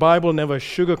 because the Bible never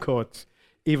sugarcoats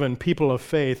even people of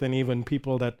faith and even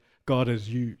people that God has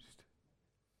used.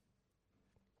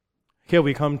 Here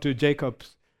we come to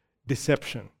Jacob's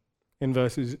deception in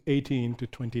verses 18 to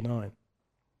 29.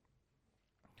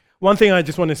 One thing I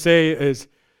just want to say is,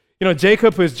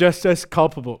 Jacob is just as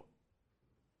culpable.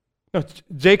 No,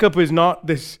 Jacob is not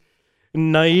this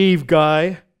naive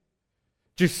guy.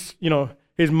 Just,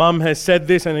 his mom has said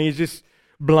this and he's just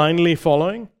blindly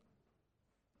following.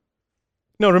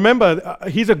 No, remember,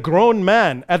 he's a grown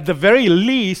man. At the very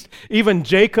least, even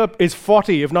Jacob is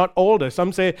 40, if not older.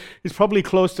 Some say he's probably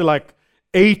close to like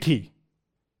 80.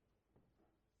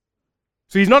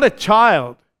 So he's not a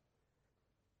child.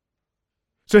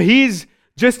 So he's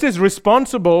just as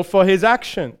responsible for his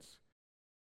actions.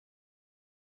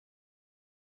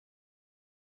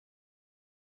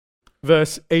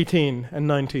 Verse 18 and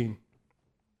 19.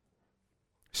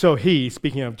 So he,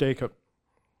 speaking of Jacob,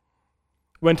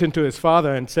 went into his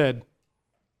father and said,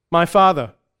 "My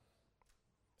father."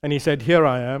 And he said, "Here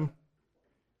I am."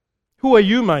 "Who are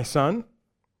you, my son?"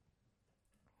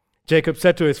 Jacob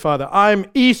said to his father, "I'm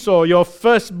Esau, your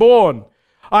firstborn.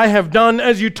 I have done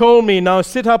as you told me. Now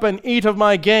sit up and eat of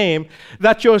my game,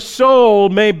 that your soul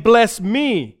may bless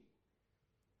me."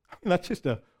 That's just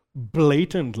a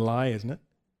blatant lie, isn't it?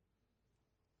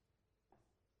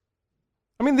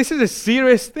 This is a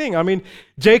serious thing.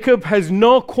 Jacob has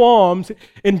no qualms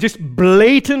in just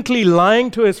blatantly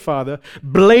lying to his father,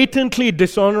 blatantly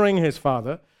dishonoring his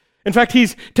father. In fact,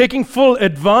 he's taking full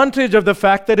advantage of the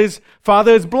fact that his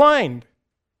father is blind.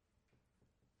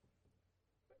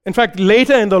 In fact,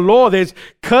 later in the law, there's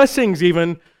cursings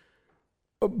even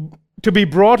to be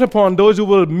brought upon those who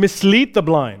will mislead the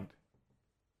blind.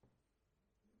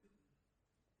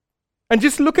 And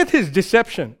just look at his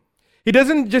deception. He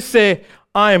doesn't just say,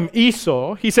 "I am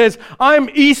Esau." He says, "I am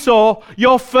Esau,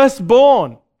 your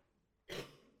firstborn."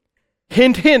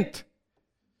 Hint, hint.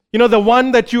 The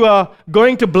one that you are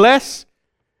going to bless,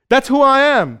 that's who I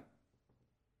am.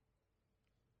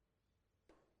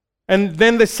 And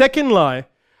then the second lie,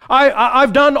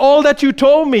 I've done all that you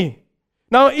told me.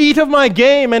 Now eat of my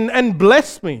game and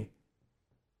bless me.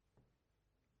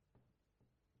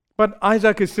 But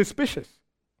Isaac is suspicious.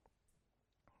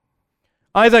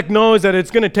 Isaac knows that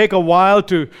it's going to take a while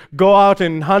to go out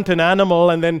and hunt an animal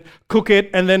and then cook it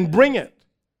and then bring it.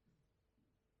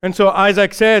 And so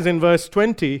Isaac says in verse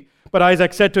 20, but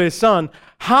Isaac said to his son,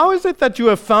 "How is it that you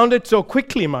have found it so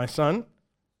quickly, my son?"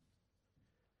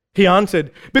 He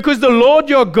answered, "Because the Lord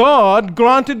your God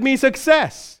granted me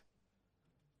success."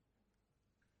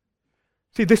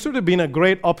 See, this would have been a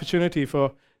great opportunity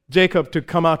for Jacob to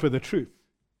come out with the truth.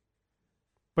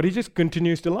 But he just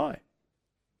continues to lie.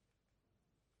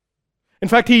 In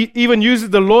fact, he even uses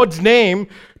the Lord's name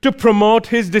to promote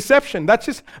his deception. That's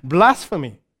just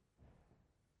blasphemy.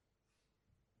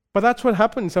 But that's what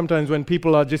happens sometimes when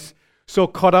people are just so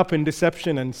caught up in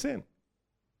deception and sin.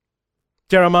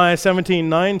 Jeremiah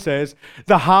 17:9 says,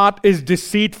 "The heart is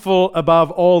deceitful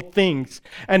above all things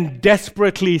and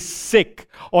desperately sick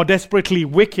or desperately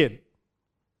wicked."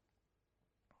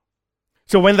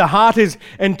 So when the heart is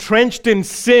entrenched in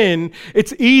sin,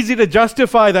 it's easy to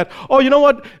justify that, oh, you know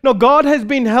what? No, God has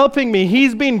been helping me.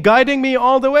 He's been guiding me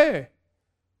all the way.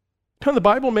 The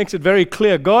Bible makes it very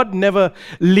clear. God never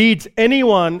leads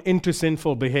anyone into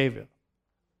sinful behavior.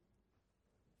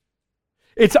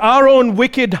 It's our own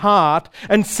wicked heart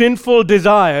and sinful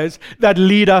desires that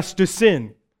lead us to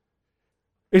sin.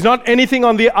 It's not anything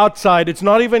on the outside. It's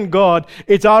not even God.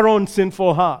 It's our own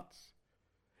sinful hearts.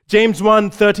 James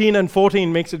 1:13 and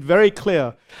 14 makes it very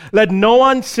clear. Let no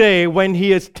one say when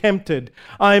he is tempted,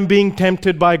 I am being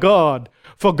tempted by God.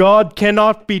 For God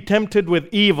cannot be tempted with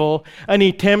evil, and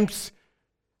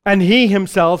he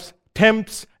himself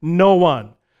tempts no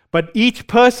one. But each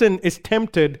person is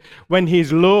tempted when he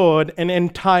is lured and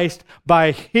enticed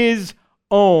by his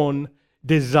own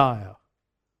desire.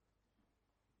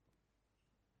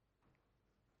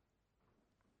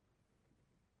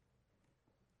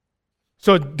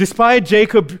 So despite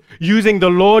Jacob using the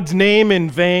Lord's name in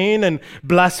vain and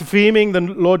blaspheming the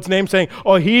Lord's name, saying,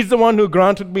 oh, he's the one who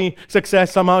granted me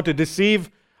success somehow to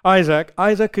deceive Isaac,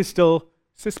 Isaac is still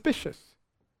suspicious.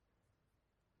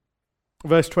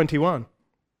 Verse 21.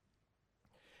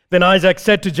 Then Isaac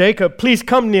said to Jacob, please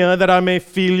come near that I may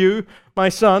feel you, my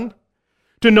son,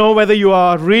 to know whether you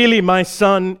are really my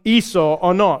son Esau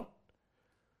or not.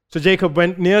 So Jacob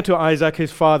went near to Isaac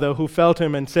his father, who felt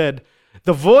him and said,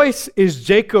 the voice is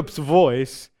Jacob's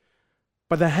voice,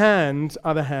 but the hands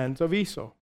are the hands of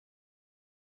Esau.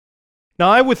 Now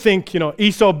I would think,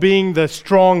 Esau being the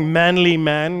strong, manly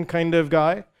man kind of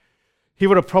guy, he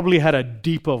would have probably had a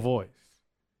deeper voice.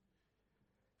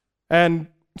 And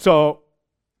so,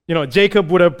 Jacob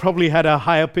would have probably had a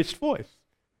higher pitched voice.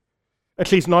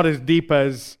 At least not as deep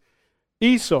as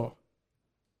Esau.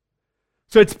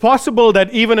 So it's possible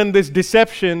that even in this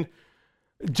deception,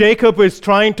 Jacob is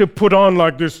trying to put on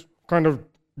like this kind of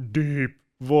deep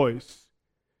voice.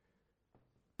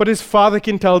 But his father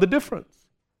can tell the difference.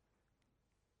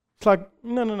 It's like,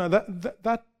 no,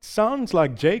 that sounds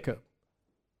like Jacob.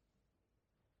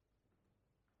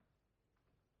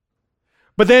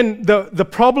 But then the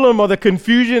problem or the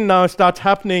confusion now starts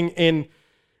happening in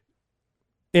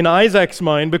Isaac's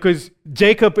mind, because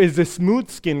Jacob is the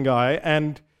smooth-skinned guy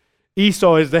and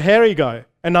Esau is the hairy guy.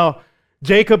 And now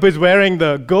Jacob is wearing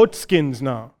the goat skins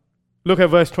now. Look at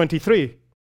verse 23.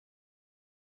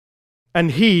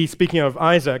 And he, speaking of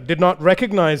Isaac, did not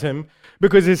recognize him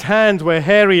because his hands were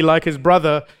hairy like his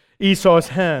brother Esau's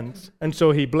hands. And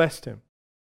so he blessed him.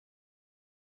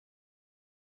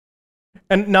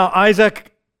 And now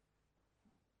Isaac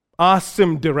asks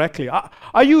him directly,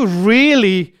 are you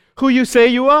really who you say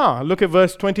you are? Look at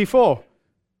verse 24.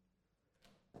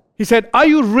 He said, are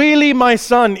you really my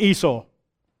son Esau?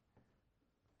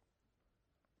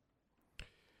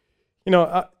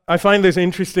 I find this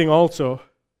interesting also,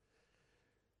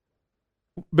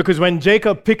 because when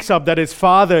Jacob picks up that his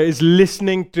father is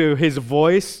listening to his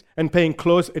voice and paying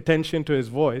close attention to his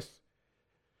voice,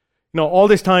 all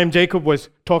this time Jacob was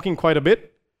talking quite a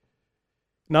bit.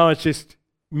 Now it's just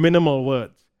minimal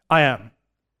words. I am.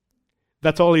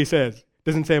 That's all he says.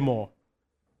 Doesn't say more.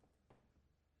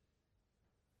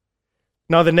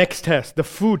 Now the next test, the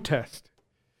food test.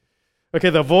 Okay,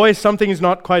 the voice, something is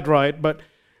not quite right, but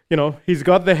he's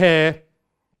got the hair.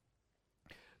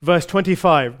 Verse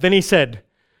 25, then he said,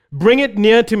 bring it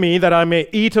near to me that I may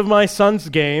eat of my son's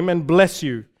game and bless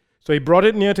you. So he brought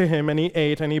it near to him and he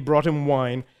ate, and he brought him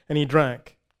wine and he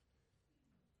drank.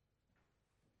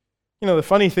 The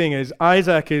funny thing is,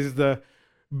 Isaac is the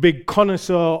big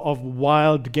connoisseur of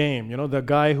wild game, the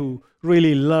guy who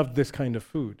really loved this kind of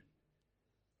food.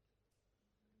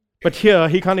 But here,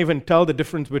 he can't even tell the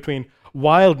difference between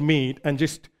wild meat and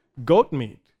just goat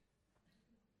meat.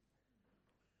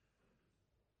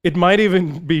 It might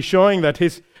even be showing that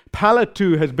his palate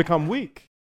too has become weak.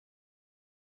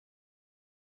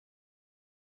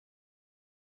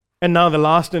 And now the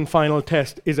last and final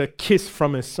test is a kiss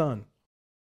from his son.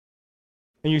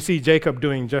 And you see Jacob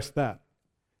doing just that.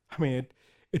 I mean,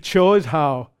 it shows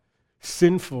how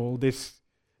sinful this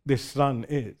son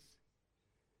is.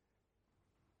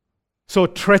 So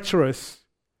treacherous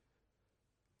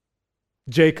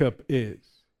Jacob is.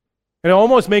 And it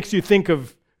almost makes you think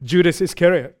of Judas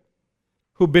Iscariot,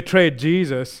 who betrayed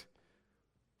Jesus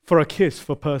for a kiss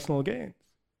for personal gain.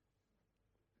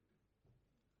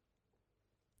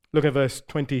 Look at verse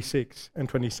 26 and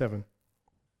 27.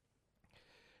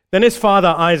 Then his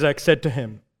father Isaac said to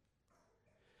him,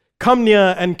 "Come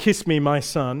near and kiss me, my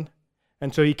son."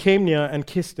 And so he came near and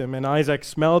kissed him, and Isaac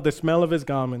smelled the smell of his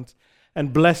garments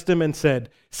and blessed him and said,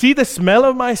 "See, the smell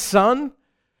of my son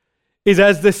is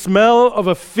as the smell of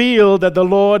a field that the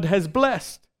Lord has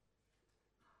blessed."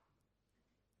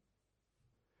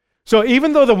 So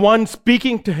even though the one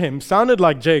speaking to him sounded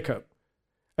like Jacob,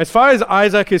 as far as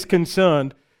Isaac is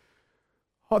concerned,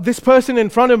 this person in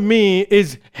front of me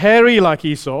is hairy like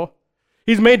Esau.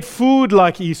 He's made food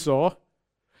like Esau.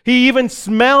 He even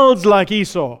smells like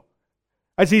Esau,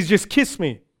 as he's just kissed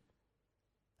me.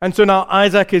 And so now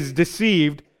Isaac is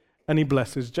deceived and he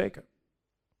blesses Jacob.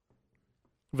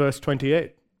 Verse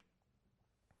 28.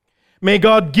 "May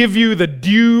God give you the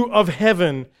dew of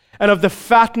heaven and of the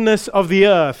fatness of the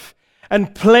earth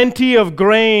and plenty of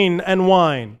grain and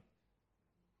wine."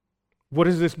 What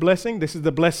is this blessing? This is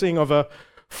the blessing of a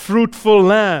fruitful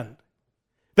land,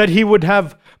 that he would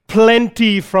have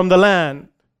plenty from the land,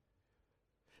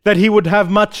 that he would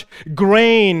have much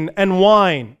grain and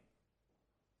wine.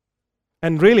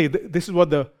 And really, this is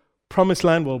what the promised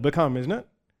land will become, isn't it?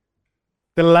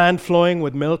 The land flowing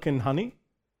with milk and honey.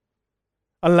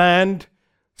 A land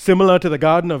similar to the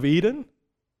Garden of Eden.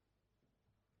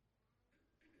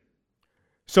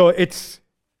 So it's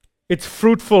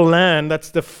fruitful land.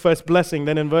 That's the first blessing.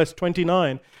 Then in verse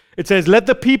 29, it says, "Let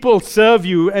the people serve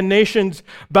you and nations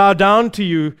bow down to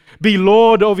you. Be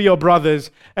Lord over your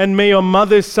brothers, and may your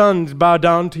mother's sons bow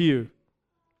down to you."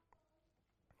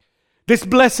 This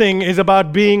blessing is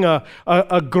about being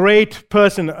a great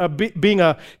person, being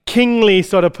a kingly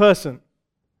sort of person,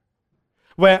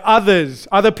 where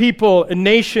other people,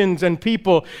 nations and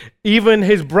people, even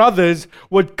his brothers,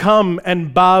 would come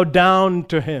and bow down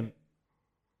to him.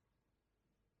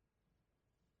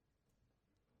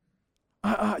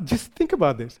 Just think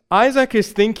about this. Isaac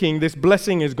is thinking this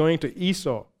blessing is going to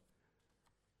Esau.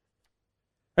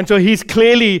 And so he's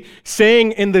clearly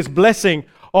saying in this blessing,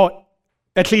 or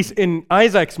at least in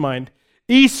Isaac's mind,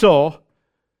 Esau,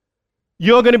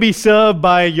 you're going to be served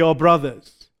by your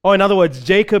brothers. Or in other words,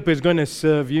 Jacob is going to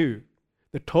serve you.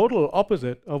 The total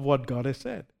opposite of what God has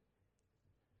said.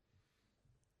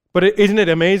 But isn't it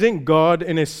amazing? God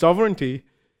in his sovereignty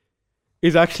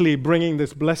is actually bringing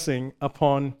this blessing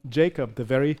upon Jacob, the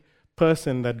very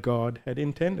person that God had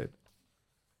intended.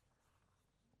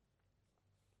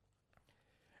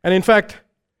 And in fact,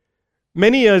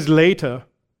 many years later,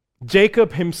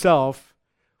 Jacob himself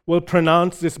will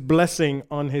pronounce this blessing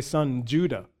on his son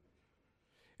Judah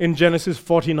in Genesis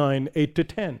 49,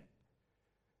 8-10,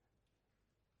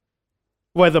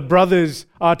 where the brothers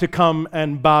are to come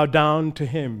and bow down to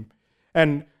him,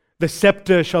 and the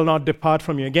scepter shall not depart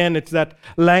from you. Again, it's that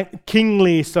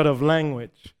kingly sort of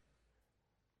language.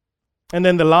 And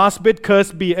then the last bit,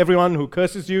 "Cursed be everyone who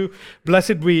curses you,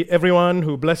 blessed be everyone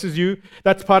who blesses you."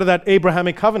 That's part of that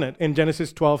Abrahamic covenant in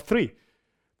Genesis 12:3.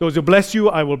 Those who bless you,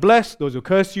 I will bless. Those who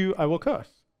curse you, I will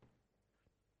curse.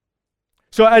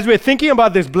 So as we're thinking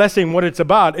about this blessing, what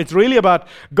it's really about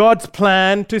God's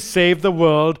plan to save the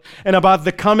world and about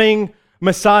the coming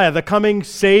Messiah, the coming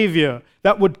Savior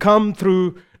that would come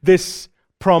through this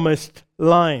promised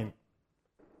line.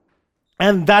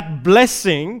 And that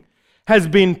blessing has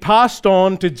been passed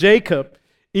on to Jacob,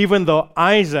 even though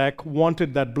Isaac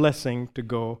wanted that blessing to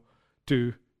go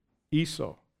to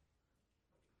Esau.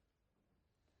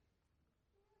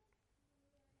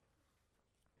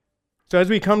 So as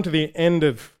we come to the end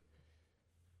of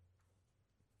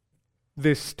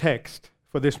this text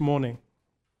for this morning,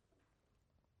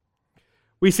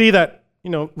 we see that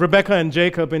Rebekah and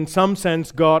Jacob, in some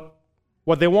sense, got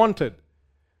what they wanted.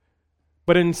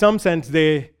 But in some sense,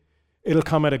 it'll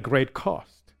come at a great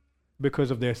cost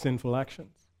because of their sinful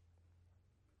actions.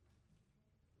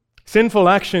 Sinful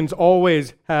actions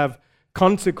always have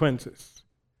consequences.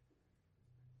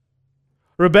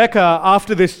 Rebekah,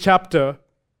 after this chapter,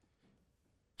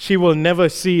 she will never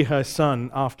see her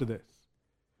son after this.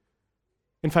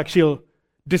 In fact, she'll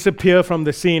disappear from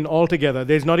the scene altogether.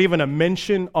 There's not even a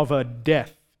mention of her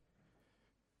death,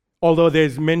 although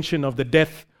there's mention of the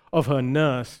death of her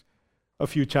nurse a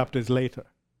few chapters later.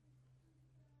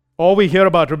 All we hear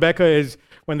about Rebekah is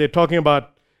when they're talking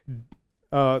about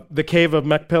the cave of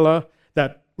Machpelah,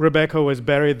 that Rebekah was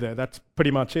buried there. That's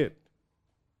pretty much it.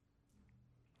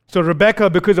 So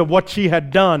Rebekah, because of what she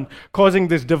had done, causing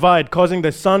this divide, causing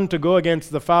the son to go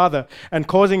against the father, and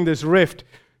causing this rift,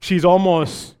 she's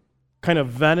almost kind of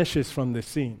vanishes from the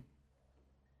scene.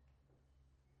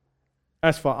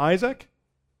 As for Isaac,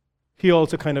 he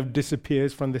also kind of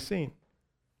disappears from the scene.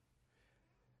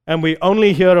 And we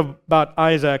only hear about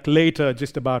Isaac later,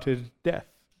 just about his death.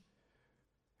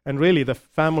 And really, the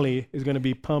family is going to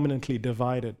be permanently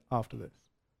divided after this.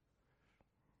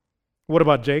 What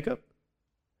about Jacob?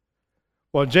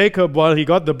 Well, Jacob, while he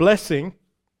got the blessing,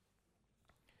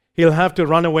 he'll have to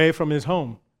run away from his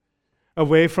home,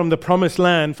 away from the promised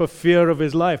land for fear of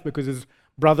his life, because his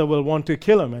brother will want to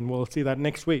kill him, and we'll see that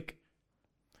next week.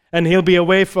 And he'll be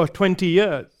away for 20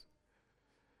 years.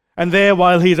 And there,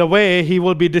 while he's away, he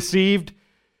will be deceived.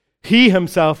 He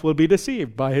himself will be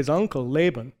deceived by his uncle,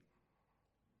 Laban.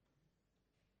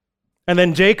 And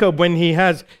then Jacob, when he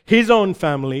has his own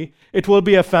family, it will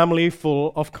be a family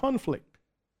full of conflict.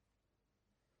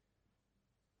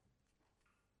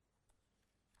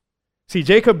 See,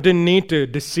 Jacob didn't need to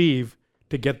deceive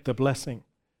to get the blessing.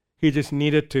 He just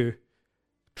needed to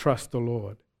trust the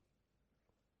Lord.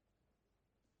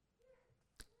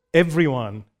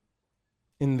 Everyone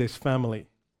in this family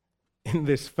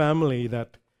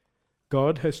that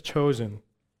God has chosen,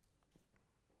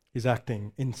 is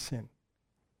acting in sin.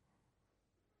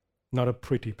 Not a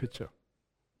pretty picture.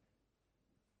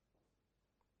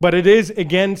 But it is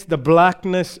against the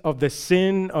blackness of the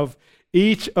sin of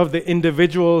each of the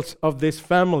individuals of this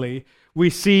family we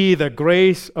see the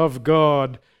grace of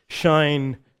God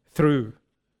shine through.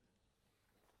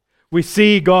 We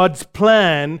see God's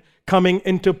plan coming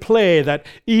into play, that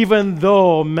even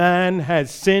though man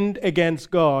has sinned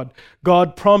against God,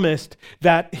 God promised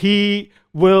that he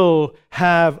will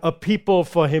have a people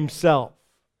for himself.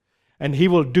 And he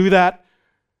will do that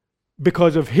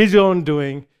because of his own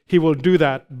doing. He will do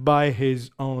that by his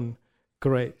own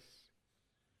grace.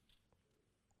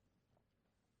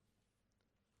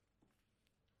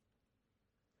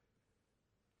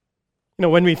 You know,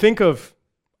 when we think of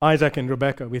Isaac and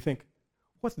Rebekah, we think,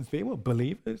 what, they were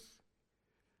believers?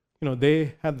 You know,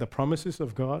 they had the promises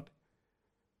of God.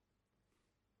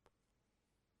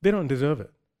 They don't deserve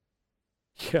it.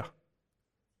 Yeah,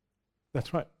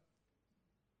 that's right.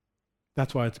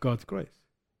 That's why it's God's grace.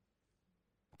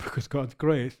 Because God's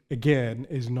grace, again,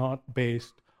 is not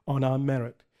based on our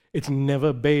merit. It's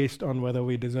never based on whether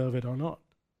we deserve it or not.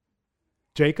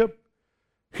 Jacob,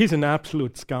 he's an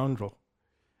absolute scoundrel.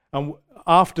 And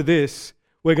after this,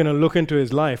 we're going to look into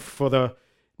his life for the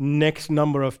next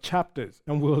number of chapters,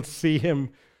 and we'll see him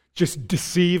just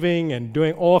deceiving and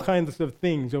doing all kinds of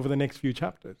things over the next few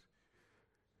chapters.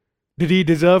 Did he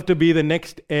deserve to be the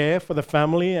next heir for the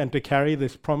family and to carry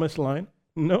this promised line?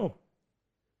 No.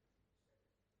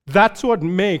 That's what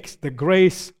makes the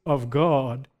grace of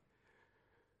God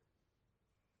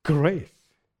grace.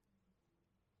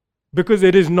 Because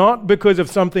it is not because of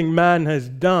something man has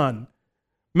done.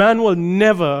 Man will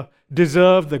never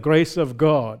deserve the grace of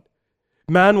God.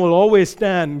 Man will always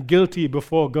stand guilty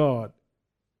before God.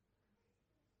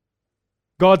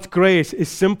 God's grace is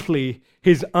simply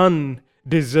his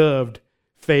undeserved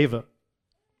favor.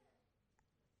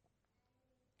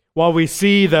 While we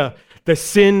see the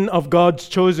sin of God's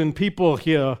chosen people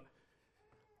here,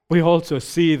 we also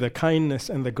see the kindness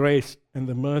and the grace and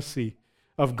the mercy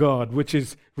of God, which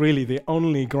is really the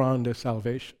only ground of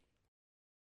salvation.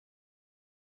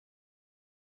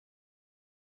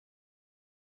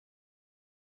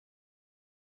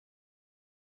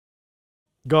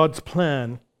 God's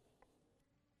plan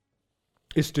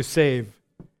is to save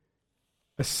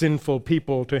a sinful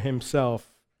people to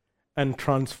himself and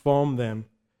transform them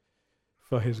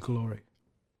for his glory.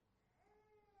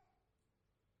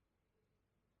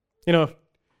 You know,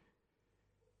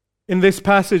 in this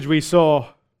passage we saw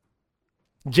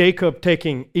Jacob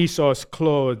taking Esau's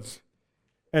clothes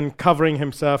and covering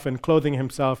himself and clothing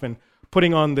himself and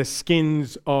putting on the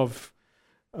skins of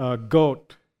a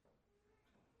goat.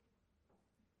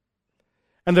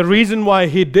 And the reason why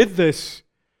he did this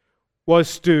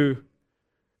was to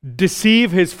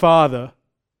deceive his father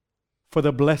for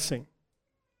the blessing.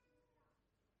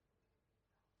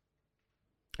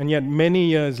 And yet many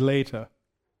years later,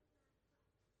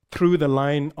 through the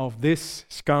line of this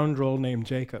scoundrel named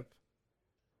Jacob,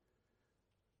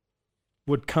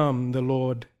 would come the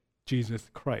Lord Jesus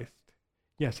Christ.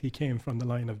 Yes, he came from the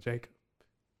line of Jacob.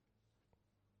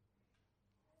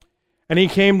 And he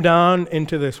came down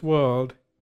into this world,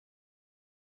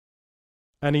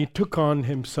 and he took on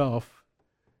himself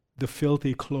the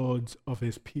filthy clothes of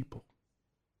his people.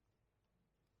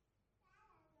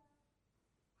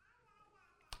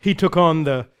 He took on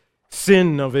the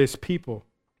sin of his people.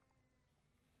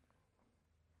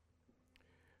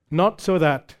 Not so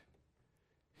that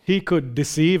he could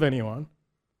deceive anyone.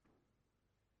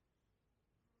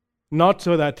 Not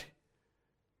so that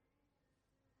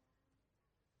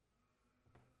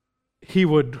he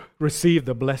would receive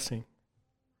the blessing,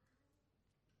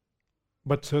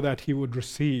 but so that he would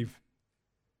receive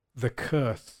the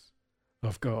curse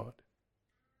of God.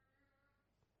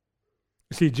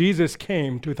 You see, Jesus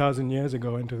came 2,000 years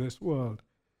ago into this world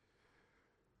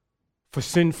for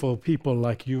sinful people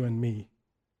like you and me,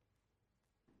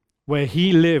 where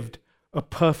he lived a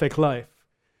perfect life,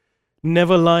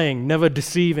 never lying, never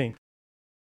deceiving,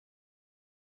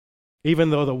 even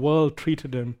though the world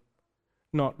treated him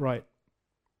not right.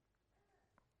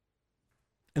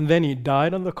 And then he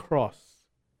died on the cross,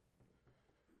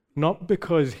 not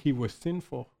because he was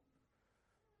sinful,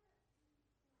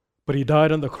 but he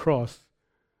died on the cross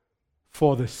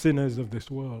for the sinners of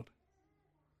this world.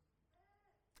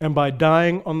 And by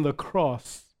dying on the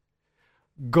cross,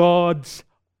 God's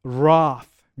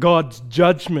wrath, God's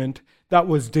judgment that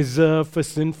was deserved for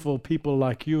sinful people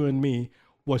like you and me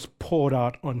was poured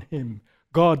out on him.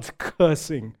 God's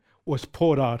cursing was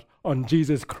poured out on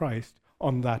Jesus Christ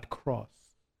on that cross.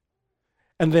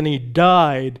 And then he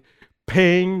died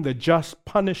paying the just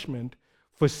punishment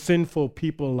for sinful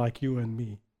people like you and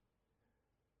me.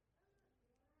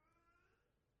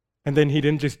 And then he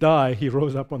didn't just die, he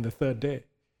rose up on the third day,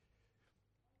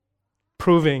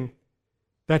 proving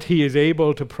that he is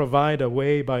able to provide a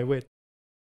way by which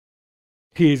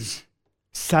he's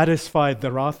satisfied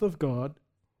the wrath of God,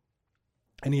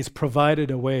 and he's provided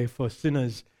a way for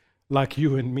sinners like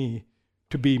you and me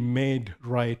to be made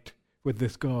right with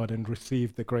this God and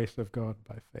receive the grace of God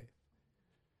by faith.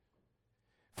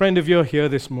 Friend, if you're here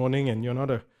this morning and you're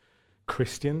not a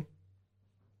Christian,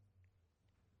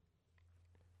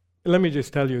 let me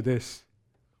just tell you this.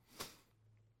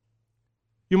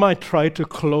 You might try to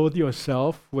clothe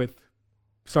yourself with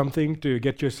something to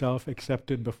get yourself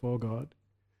accepted before God.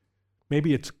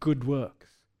 Maybe it's good works.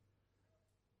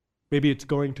 Maybe it's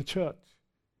going to church.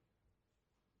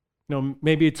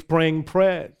 Maybe it's praying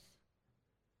prayers.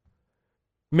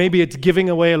 Maybe it's giving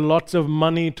away lots of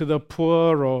money to the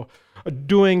poor or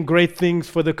doing great things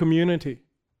for the community.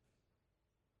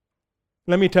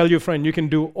 Let me tell you, friend, you can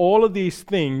do all of these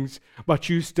things, but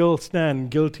you still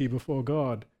stand guilty before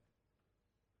God.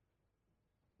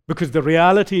 Because the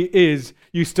reality is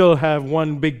you still have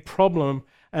one big problem,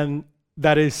 and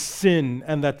that is sin,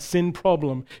 and that sin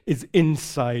problem is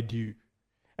inside you,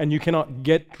 and you cannot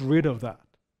get rid of that.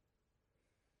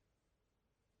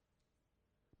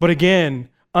 But again,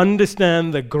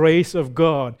 understand the grace of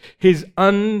God, his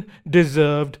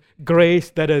undeserved grace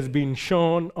that has been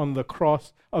shown on the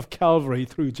cross of Calvary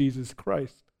through Jesus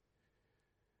Christ.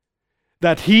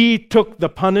 That he took the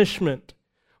punishment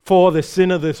for the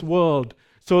sin of this world,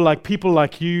 so like people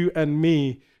like you and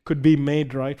me could be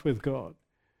made right with God.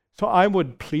 So I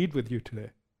would plead with you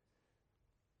today.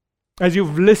 As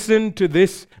you've listened to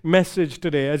this message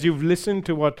today, as you've listened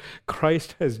to what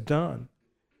Christ has done,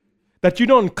 that you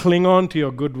don't cling on to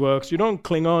your good works, you don't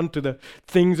cling on to the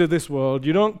things of this world,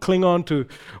 you don't cling on to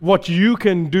what you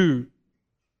can do,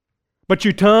 but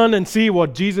you turn and see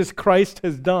what Jesus Christ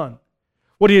has done,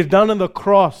 what he has done on the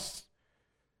cross.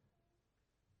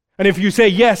 And if you say,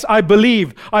 yes, I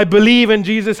believe in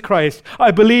Jesus Christ,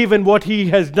 I believe in what he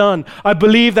has done, I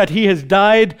believe that he has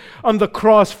died on the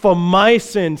cross for my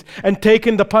sins and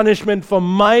taken the punishment for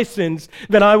my sins,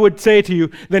 then I would say to you,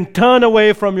 then turn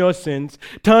away from your sins,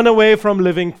 turn away from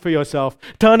living for yourself,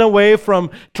 turn away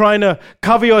from trying to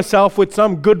cover yourself with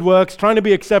some good works, trying to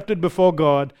be accepted before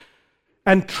God,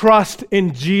 and trust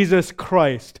in Jesus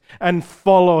Christ and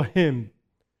follow him.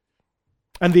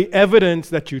 And the evidence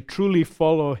that you truly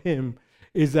follow him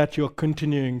is that you're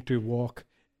continuing to walk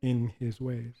in his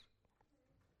ways.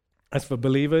 As for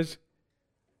believers,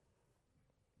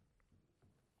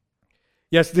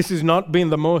 yes, this has not been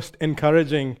the most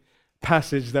encouraging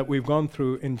passage that we've gone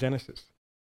through in Genesis.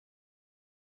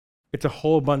 It's a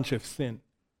whole bunch of sin.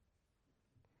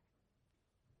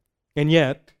 And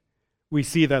yet, we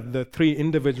see that the three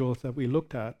individuals that we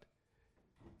looked at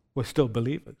were still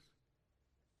believers.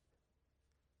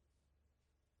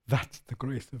 That's the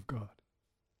grace of God.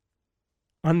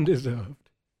 Undeserved.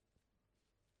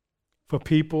 For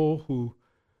people who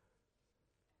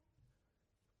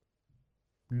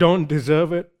don't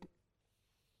deserve it,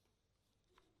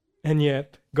 and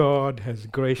yet God has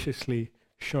graciously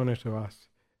shown it to us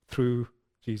through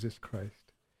Jesus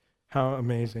Christ. How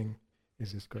amazing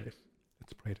is his grace?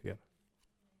 Let's pray together.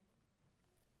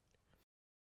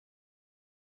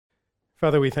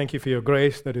 Father, we thank you for your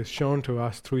grace that is shown to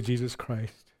us through Jesus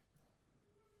Christ.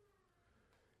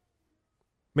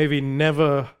 May we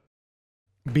never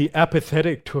be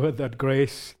apathetic toward that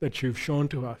grace that you've shown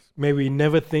to us. May we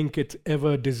never think it's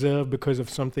ever deserved because of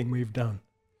something we've done.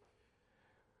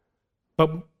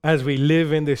 But as we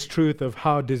live in this truth of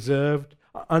how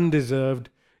undeserved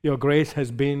your grace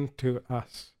has been to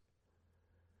us,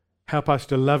 help us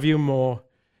to love you more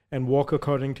and walk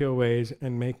according to your ways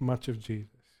and make much of Jesus.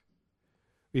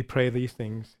 We pray these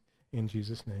things in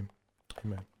Jesus' name.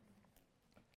 Amen.